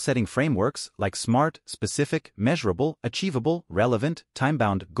 Incorporating goal-setting frameworks like SMART, specific, measurable, achievable, relevant,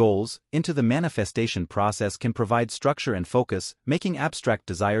 time-bound goals into the manifestation process can provide structure and focus, making abstract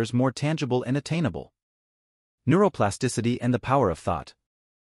desires more tangible and attainable. Neuroplasticity and the power of thought.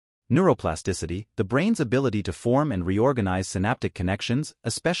 Neuroplasticity, the brain's ability to form and reorganize synaptic connections,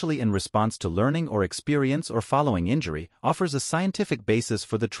 especially in response to learning or experience or following injury, offers a scientific basis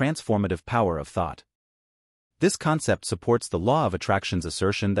for the transformative power of thought. This concept supports the law of attraction's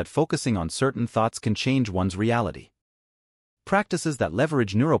assertion that focusing on certain thoughts can change one's reality. Practices that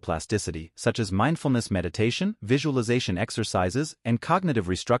leverage neuroplasticity, such as mindfulness meditation, visualization exercises, and cognitive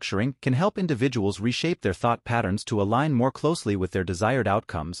restructuring, can help individuals reshape their thought patterns to align more closely with their desired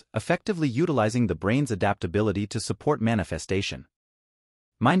outcomes, effectively utilizing the brain's adaptability to support manifestation.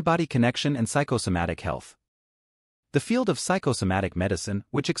 Mind-body connection and psychosomatic health. The field of psychosomatic medicine,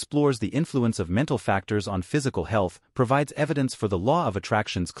 which explores the influence of mental factors on physical health, provides evidence for the law of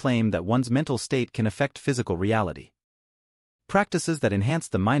attraction's claim that one's mental state can affect physical reality. Practices that enhance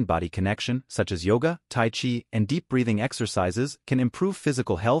the mind-body connection, such as yoga, tai chi, and deep breathing exercises, can improve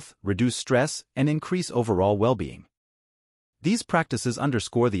physical health, reduce stress, and increase overall well-being. These practices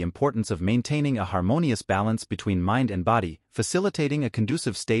underscore the importance of maintaining a harmonious balance between mind and body, facilitating a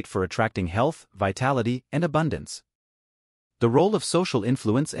conducive state for attracting health, vitality, and abundance. The role of social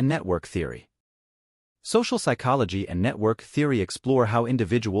influence and network theory. Social psychology and network theory explore how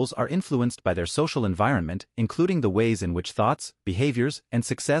individuals are influenced by their social environment, including the ways in which thoughts, behaviors, and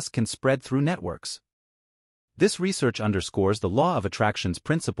success can spread through networks. This research underscores the law of attraction's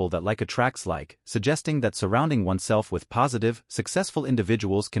principle that like attracts like, suggesting that surrounding oneself with positive, successful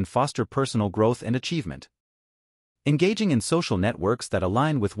individuals can foster personal growth and achievement. Engaging in social networks that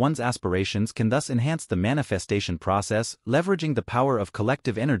align with one's aspirations can thus enhance the manifestation process, leveraging the power of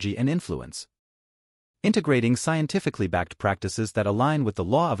collective energy and influence. Integrating scientifically backed practices that align with the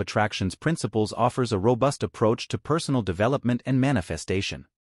law of attraction's principles offers a robust approach to personal development and manifestation.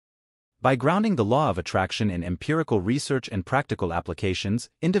 By grounding the law of attraction in empirical research and practical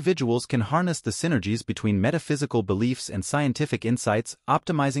applications, individuals can harness the synergies between metaphysical beliefs and scientific insights,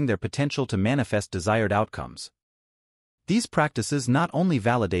 optimizing their potential to manifest desired outcomes. These practices not only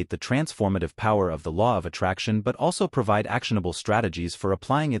validate the transformative power of the law of attraction but also provide actionable strategies for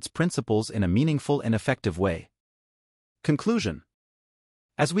applying its principles in a meaningful and effective way. Conclusion.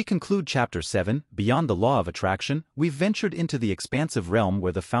 As we conclude Chapter 7, Beyond the Law of Attraction, we've ventured into the expansive realm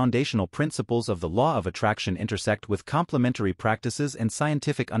where the foundational principles of the law of attraction intersect with complementary practices and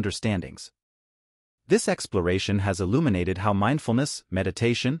scientific understandings. This exploration has illuminated how mindfulness,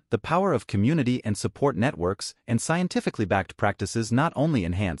 meditation, the power of community and support networks, and scientifically backed practices not only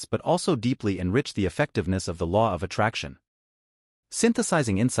enhance but also deeply enrich the effectiveness of the law of attraction.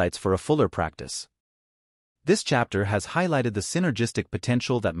 Synthesizing insights for a fuller practice. This chapter has highlighted the synergistic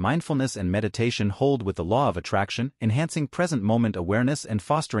potential that mindfulness and meditation hold with the law of attraction, enhancing present-moment awareness and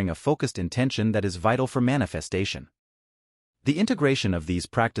fostering a focused intention that is vital for manifestation. The integration of these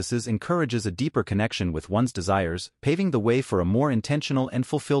practices encourages a deeper connection with one's desires, paving the way for a more intentional and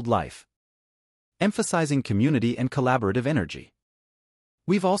fulfilled life. Emphasizing community and collaborative energy.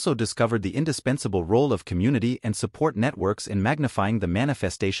 We've also discovered the indispensable role of community and support networks in magnifying the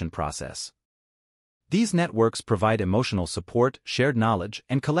manifestation process. These networks provide emotional support, shared knowledge,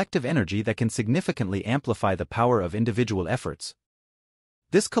 and collective energy that can significantly amplify the power of individual efforts.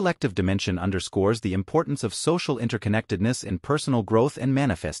 This collective dimension underscores the importance of social interconnectedness in personal growth and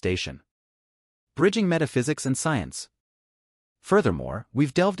manifestation. Bridging metaphysics and science. Furthermore,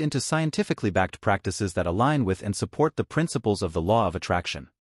 we've delved into scientifically backed practices that align with and support the principles of the law of attraction.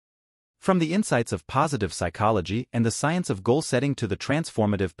 From the insights of positive psychology and the science of goal setting to the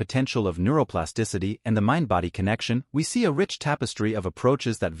transformative potential of neuroplasticity and the mind-body connection, we see a rich tapestry of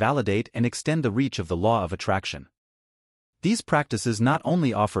approaches that validate and extend the reach of the law of attraction. These practices not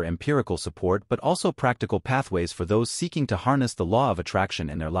only offer empirical support but also practical pathways for those seeking to harness the law of attraction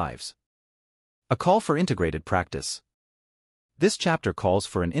in their lives. A call for integrated practice. This chapter calls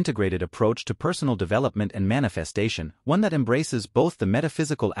for an integrated approach to personal development and manifestation, one that embraces both the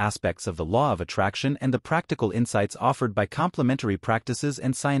metaphysical aspects of the law of attraction and the practical insights offered by complementary practices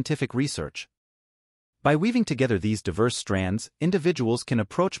and scientific research. By weaving together these diverse strands, individuals can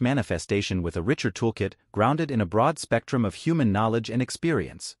approach manifestation with a richer toolkit, grounded in a broad spectrum of human knowledge and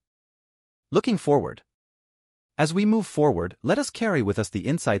experience. Looking forward. As we move forward, let us carry with us the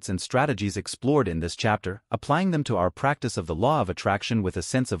insights and strategies explored in this chapter, applying them to our practice of the law of attraction with a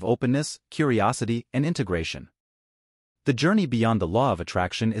sense of openness, curiosity, and integration. The journey beyond the law of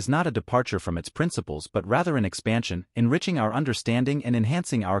attraction is not a departure from its principles but rather an expansion, enriching our understanding and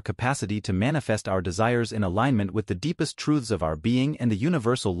enhancing our capacity to manifest our desires in alignment with the deepest truths of our being and the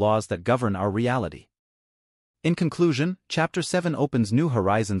universal laws that govern our reality. In conclusion, Chapter 7 opens new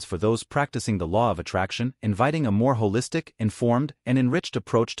horizons for those practicing the law of attraction, inviting a more holistic, informed, and enriched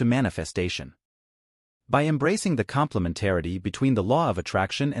approach to manifestation. By embracing the complementarity between the law of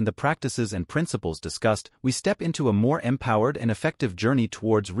attraction and the practices and principles discussed, we step into a more empowered and effective journey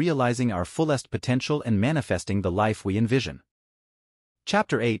towards realizing our fullest potential and manifesting the life we envision.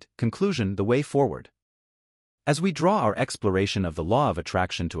 Chapter 8, Conclusion: The Way Forward. As we draw our exploration of the law of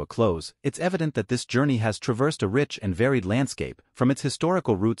attraction to a close, it's evident that this journey has traversed a rich and varied landscape, from its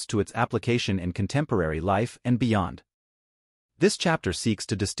historical roots to its application in contemporary life and beyond. This chapter seeks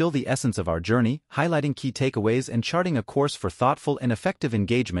to distill the essence of our journey, highlighting key takeaways and charting a course for thoughtful and effective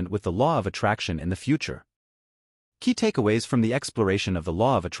engagement with the law of attraction in the future. Key takeaways from the exploration of the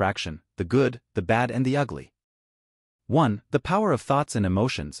law of attraction: the good, the bad, and the ugly. 1. The power of thoughts and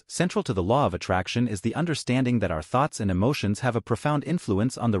emotions. Central to the law of attraction is the understanding that our thoughts and emotions have a profound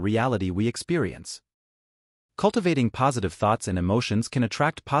influence on the reality we experience. Cultivating positive thoughts and emotions can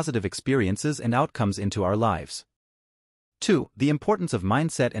attract positive experiences and outcomes into our lives. 2. The importance of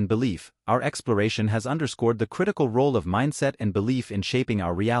mindset and belief. Our exploration has underscored the critical role of mindset and belief in shaping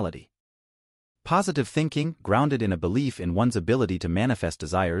our reality. Positive thinking, grounded in a belief in one's ability to manifest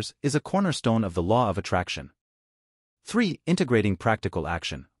desires, is a cornerstone of the law of attraction. 3. Integrating practical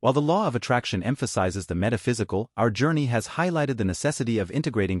action. While the law of attraction emphasizes the metaphysical, our journey has highlighted the necessity of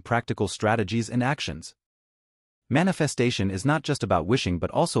integrating practical strategies and actions. Manifestation is not just about wishing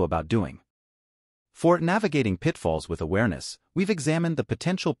but also about doing. For navigating pitfalls with awareness, we've examined the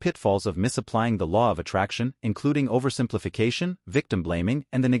potential pitfalls of misapplying the law of attraction, including oversimplification, victim blaming,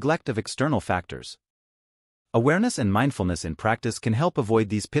 and the neglect of external factors. Awareness and mindfulness in practice can help avoid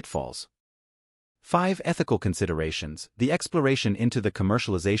these pitfalls. 5. Ethical considerations. The exploration into the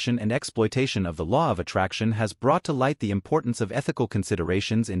commercialization and exploitation of the law of attraction has brought to light the importance of ethical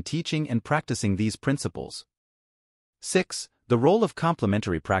considerations in teaching and practicing these principles. 6. The role of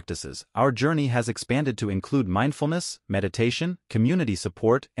complementary practices. Our journey has expanded to include mindfulness, meditation, community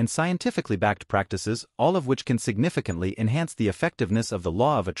support, and scientifically backed practices, all of which can significantly enhance the effectiveness of the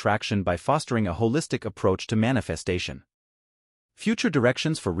law of attraction by fostering a holistic approach to manifestation. Future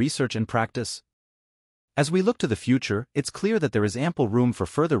directions for research and practice. As we look to the future, it's clear that there is ample room for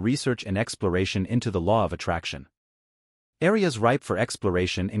further research and exploration into the law of attraction. Areas ripe for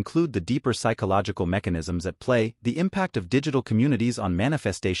exploration include the deeper psychological mechanisms at play, the impact of digital communities on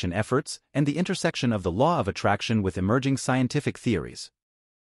manifestation efforts, and the intersection of the law of attraction with emerging scientific theories.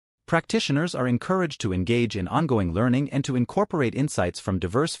 Practitioners are encouraged to engage in ongoing learning and to incorporate insights from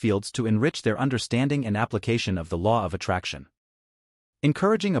diverse fields to enrich their understanding and application of the law of attraction.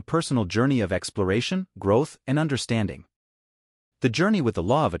 Encouraging a personal journey of exploration, growth, and understanding. The journey with the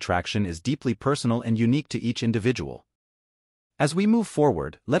law of attraction is deeply personal and unique to each individual. As we move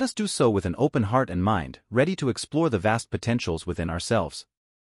forward, let us do so with an open heart and mind, ready to explore the vast potentials within ourselves.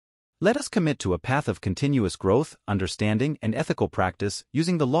 Let us commit to a path of continuous growth, understanding, and ethical practice,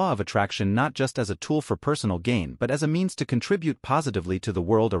 using the law of attraction not just as a tool for personal gain but as a means to contribute positively to the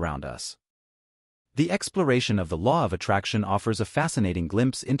world around us. The exploration of the law of attraction offers a fascinating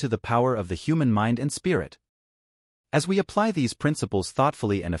glimpse into the power of the human mind and spirit. As we apply these principles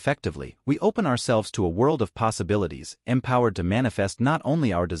thoughtfully and effectively, we open ourselves to a world of possibilities, empowered to manifest not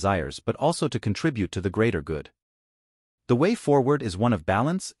only our desires but also to contribute to the greater good. The way forward is one of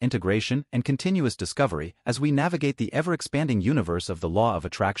balance, integration, and continuous discovery as we navigate the ever-expanding universe of the law of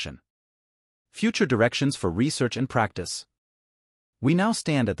attraction. Future directions for research and practice. We now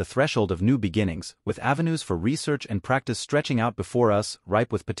stand at the threshold of new beginnings, with avenues for research and practice stretching out before us,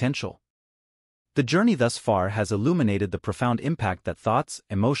 ripe with potential. The journey thus far has illuminated the profound impact that thoughts,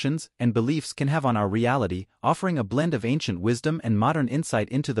 emotions, and beliefs can have on our reality, offering a blend of ancient wisdom and modern insight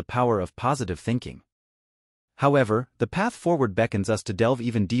into the power of positive thinking. However, the path forward beckons us to delve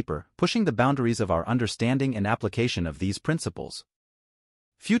even deeper, pushing the boundaries of our understanding and application of these principles.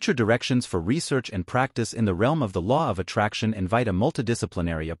 Future directions for research and practice in the realm of the law of attraction invite a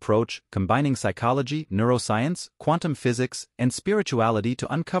multidisciplinary approach, combining psychology, neuroscience, quantum physics, and spirituality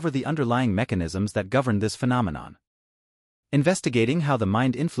to uncover the underlying mechanisms that govern this phenomenon. Investigating how the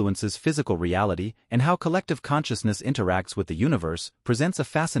mind influences physical reality and how collective consciousness interacts with the universe presents a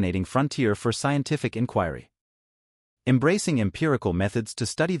fascinating frontier for scientific inquiry. Embracing empirical methods to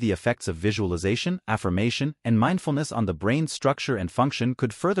study the effects of visualization, affirmation, and mindfulness on the brain's structure and function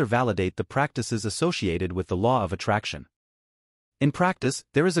could further validate the practices associated with the law of attraction. In practice,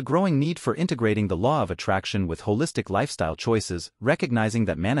 there is a growing need for integrating the law of attraction with holistic lifestyle choices, recognizing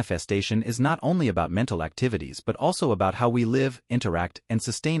that manifestation is not only about mental activities but also about how we live, interact, and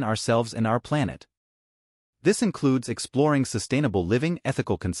sustain ourselves and our planet. This includes exploring sustainable living,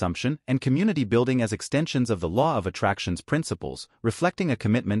 ethical consumption, and community building as extensions of the law of attraction's principles, reflecting a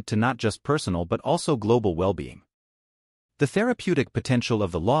commitment to not just personal but also global well-being. The therapeutic potential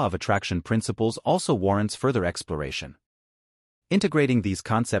of the law of attraction principles also warrants further exploration. Integrating these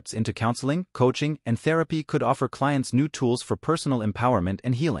concepts into counseling, coaching, and therapy could offer clients new tools for personal empowerment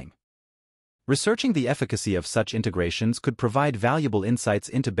and healing. Researching the efficacy of such integrations could provide valuable insights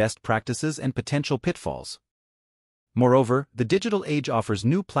into best practices and potential pitfalls. Moreover, the digital age offers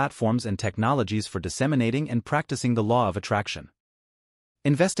new platforms and technologies for disseminating and practicing the law of attraction.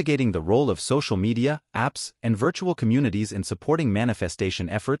 Investigating the role of social media, apps, and virtual communities in supporting manifestation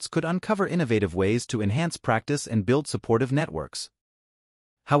efforts could uncover innovative ways to enhance practice and build supportive networks.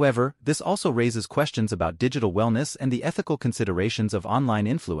 However, this also raises questions about digital wellness and the ethical considerations of online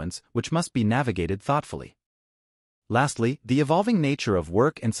influence, which must be navigated thoughtfully. Lastly, the evolving nature of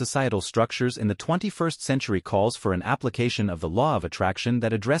work and societal structures in the 21st century calls for an application of the law of attraction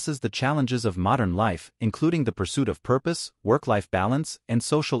that addresses the challenges of modern life, including the pursuit of purpose, work-life balance, and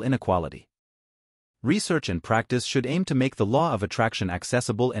social inequality. Research and practice should aim to make the law of attraction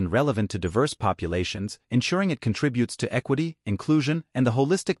accessible and relevant to diverse populations, ensuring it contributes to equity, inclusion, and the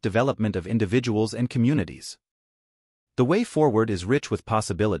holistic development of individuals and communities. The way forward is rich with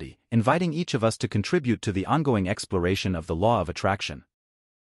possibility, inviting each of us to contribute to the ongoing exploration of the law of attraction.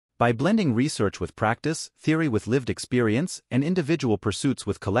 By blending research with practice, theory with lived experience, and individual pursuits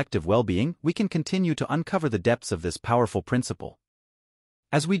with collective well-being, we can continue to uncover the depths of this powerful principle.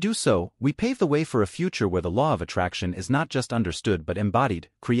 As we do so, we pave the way for a future where the law of attraction is not just understood but embodied,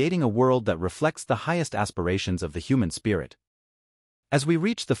 creating a world that reflects the highest aspirations of the human spirit. As we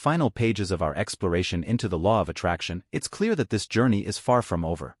reach the final pages of our exploration into the law of attraction, it's clear that this journey is far from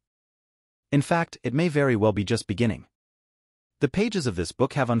over. In fact, it may very well be just beginning. The pages of this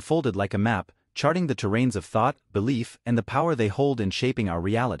book have unfolded like a map, charting the terrains of thought, belief, and the power they hold in shaping our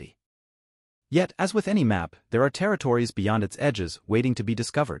reality. Yet, as with any map, there are territories beyond its edges waiting to be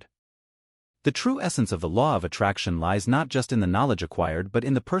discovered. The true essence of the law of attraction lies not just in the knowledge acquired but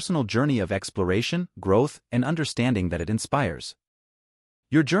in the personal journey of exploration, growth, and understanding that it inspires.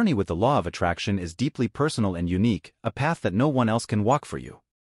 Your journey with the law of attraction is deeply personal and unique, a path that no one else can walk for you.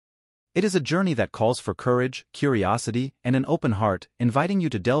 It is a journey that calls for courage, curiosity, and an open heart, inviting you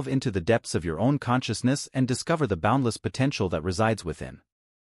to delve into the depths of your own consciousness and discover the boundless potential that resides within.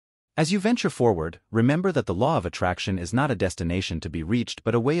 As you venture forward, remember that the law of attraction is not a destination to be reached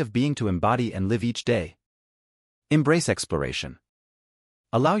but a way of being to embody and live each day. Embrace exploration.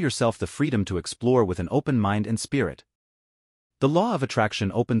 Allow yourself the freedom to explore with an open mind and spirit. The law of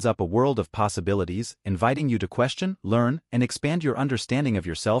attraction opens up a world of possibilities, inviting you to question, learn, and expand your understanding of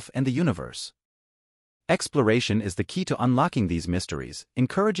yourself and the universe. Exploration is the key to unlocking these mysteries,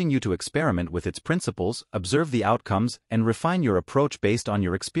 encouraging you to experiment with its principles, observe the outcomes, and refine your approach based on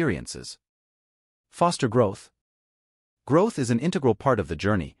your experiences. Foster growth. Growth is an integral part of the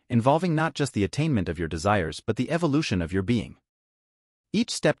journey, involving not just the attainment of your desires but the evolution of your being.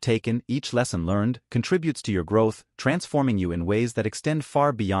 Each step taken, each lesson learned, contributes to your growth, transforming you in ways that extend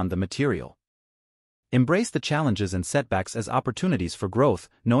far beyond the material. Embrace the challenges and setbacks as opportunities for growth,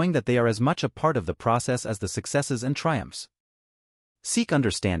 knowing that they are as much a part of the process as the successes and triumphs. Seek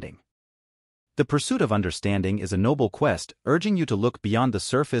understanding. The pursuit of understanding is a noble quest, urging you to look beyond the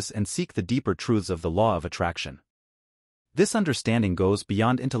surface and seek the deeper truths of the law of attraction. This understanding goes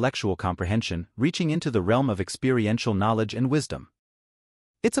beyond intellectual comprehension, reaching into the realm of experiential knowledge and wisdom.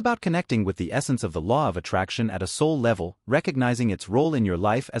 It's about connecting with the essence of the law of attraction at a soul level, recognizing its role in your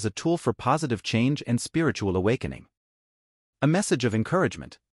life as a tool for positive change and spiritual awakening. A message of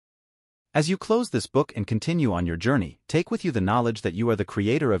encouragement. As you close this book and continue on your journey, take with you the knowledge that you are the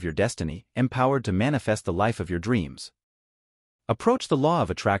creator of your destiny, empowered to manifest the life of your dreams. Approach the law of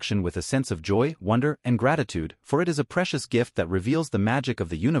attraction with a sense of joy, wonder, and gratitude, for it is a precious gift that reveals the magic of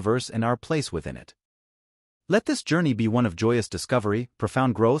the universe and our place within it. Let this journey be one of joyous discovery,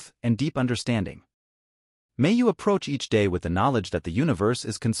 profound growth, and deep understanding. May you approach each day with the knowledge that the universe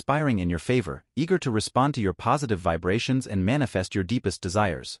is conspiring in your favor, eager to respond to your positive vibrations and manifest your deepest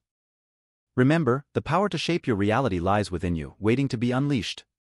desires. Remember, the power to shape your reality lies within you, waiting to be unleashed.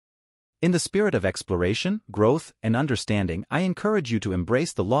 In the spirit of exploration, growth, and understanding, I encourage you to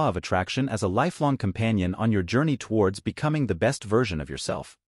embrace the law of attraction as a lifelong companion on your journey towards becoming the best version of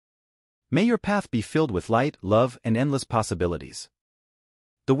yourself. May your path be filled with light, love, and endless possibilities.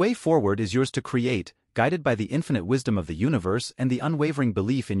 The way forward is yours to create, guided by the infinite wisdom of the universe and the unwavering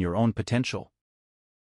belief in your own potential.